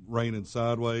raining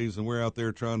sideways, and we're out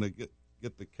there trying to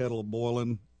get the kettle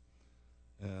boiling.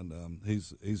 And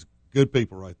he's good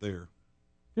people right there.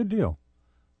 Good deal.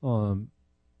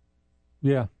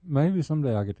 Yeah, maybe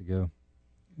someday I'll get to go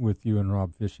with you and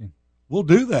Rob fishing. We'll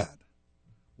do that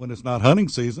when it's not hunting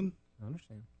season. I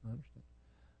understand.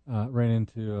 Ran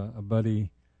into a buddy.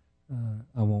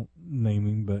 I won't name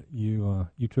him, but you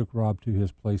took Rob to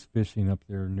his place fishing up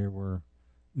there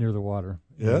near the water.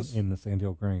 Yes, in the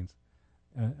Sandhill Grains.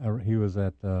 He was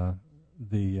at the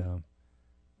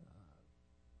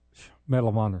Medal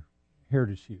of Honor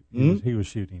Heritage Shoot. He was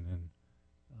shooting, and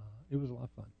it was a lot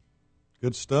of fun.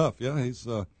 Good stuff. Yeah,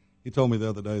 he told me the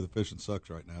other day the fishing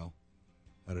sucks right now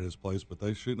at his place, but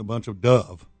they're shooting a bunch of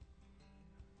dove,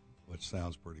 which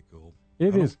sounds pretty cool.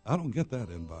 It is. I don't get that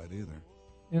invite either.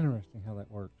 Interesting how that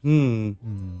works.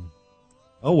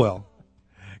 Oh, well.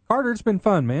 Carter, it's been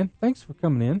fun, man. Thanks for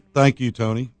coming in. Thank you,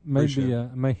 Tony. Maybe I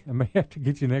may have to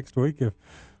get you next week if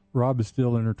Rob is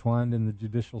still intertwined in the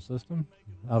judicial system.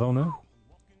 I don't know.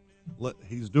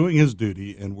 he's doing his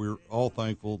duty, and we're all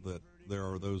thankful that there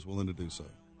are those willing to do so.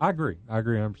 I agree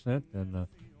 100%, and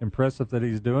impressive that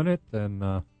he's doing it, and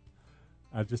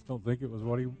I just don't think it was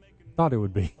what he thought it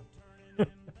would be.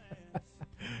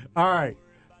 All right,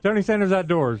 Tony Sanders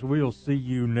Outdoors. We'll see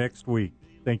you next week.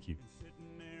 Thank you.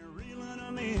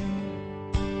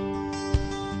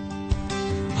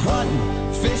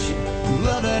 Hunting, fishing,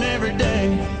 loving every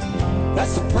day.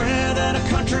 That's the prayer that a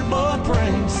country boy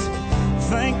prays.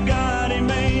 Thank God he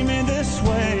made me this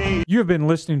way. You have been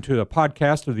listening to a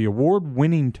podcast of the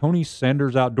award-winning Tony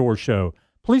Sanders Outdoor Show.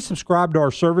 Please subscribe to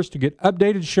our service to get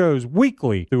updated shows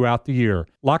weekly throughout the year.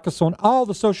 Like us on all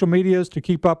the social medias to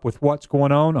keep up with what's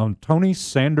going on Tony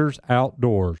Sanders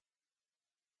Outdoors.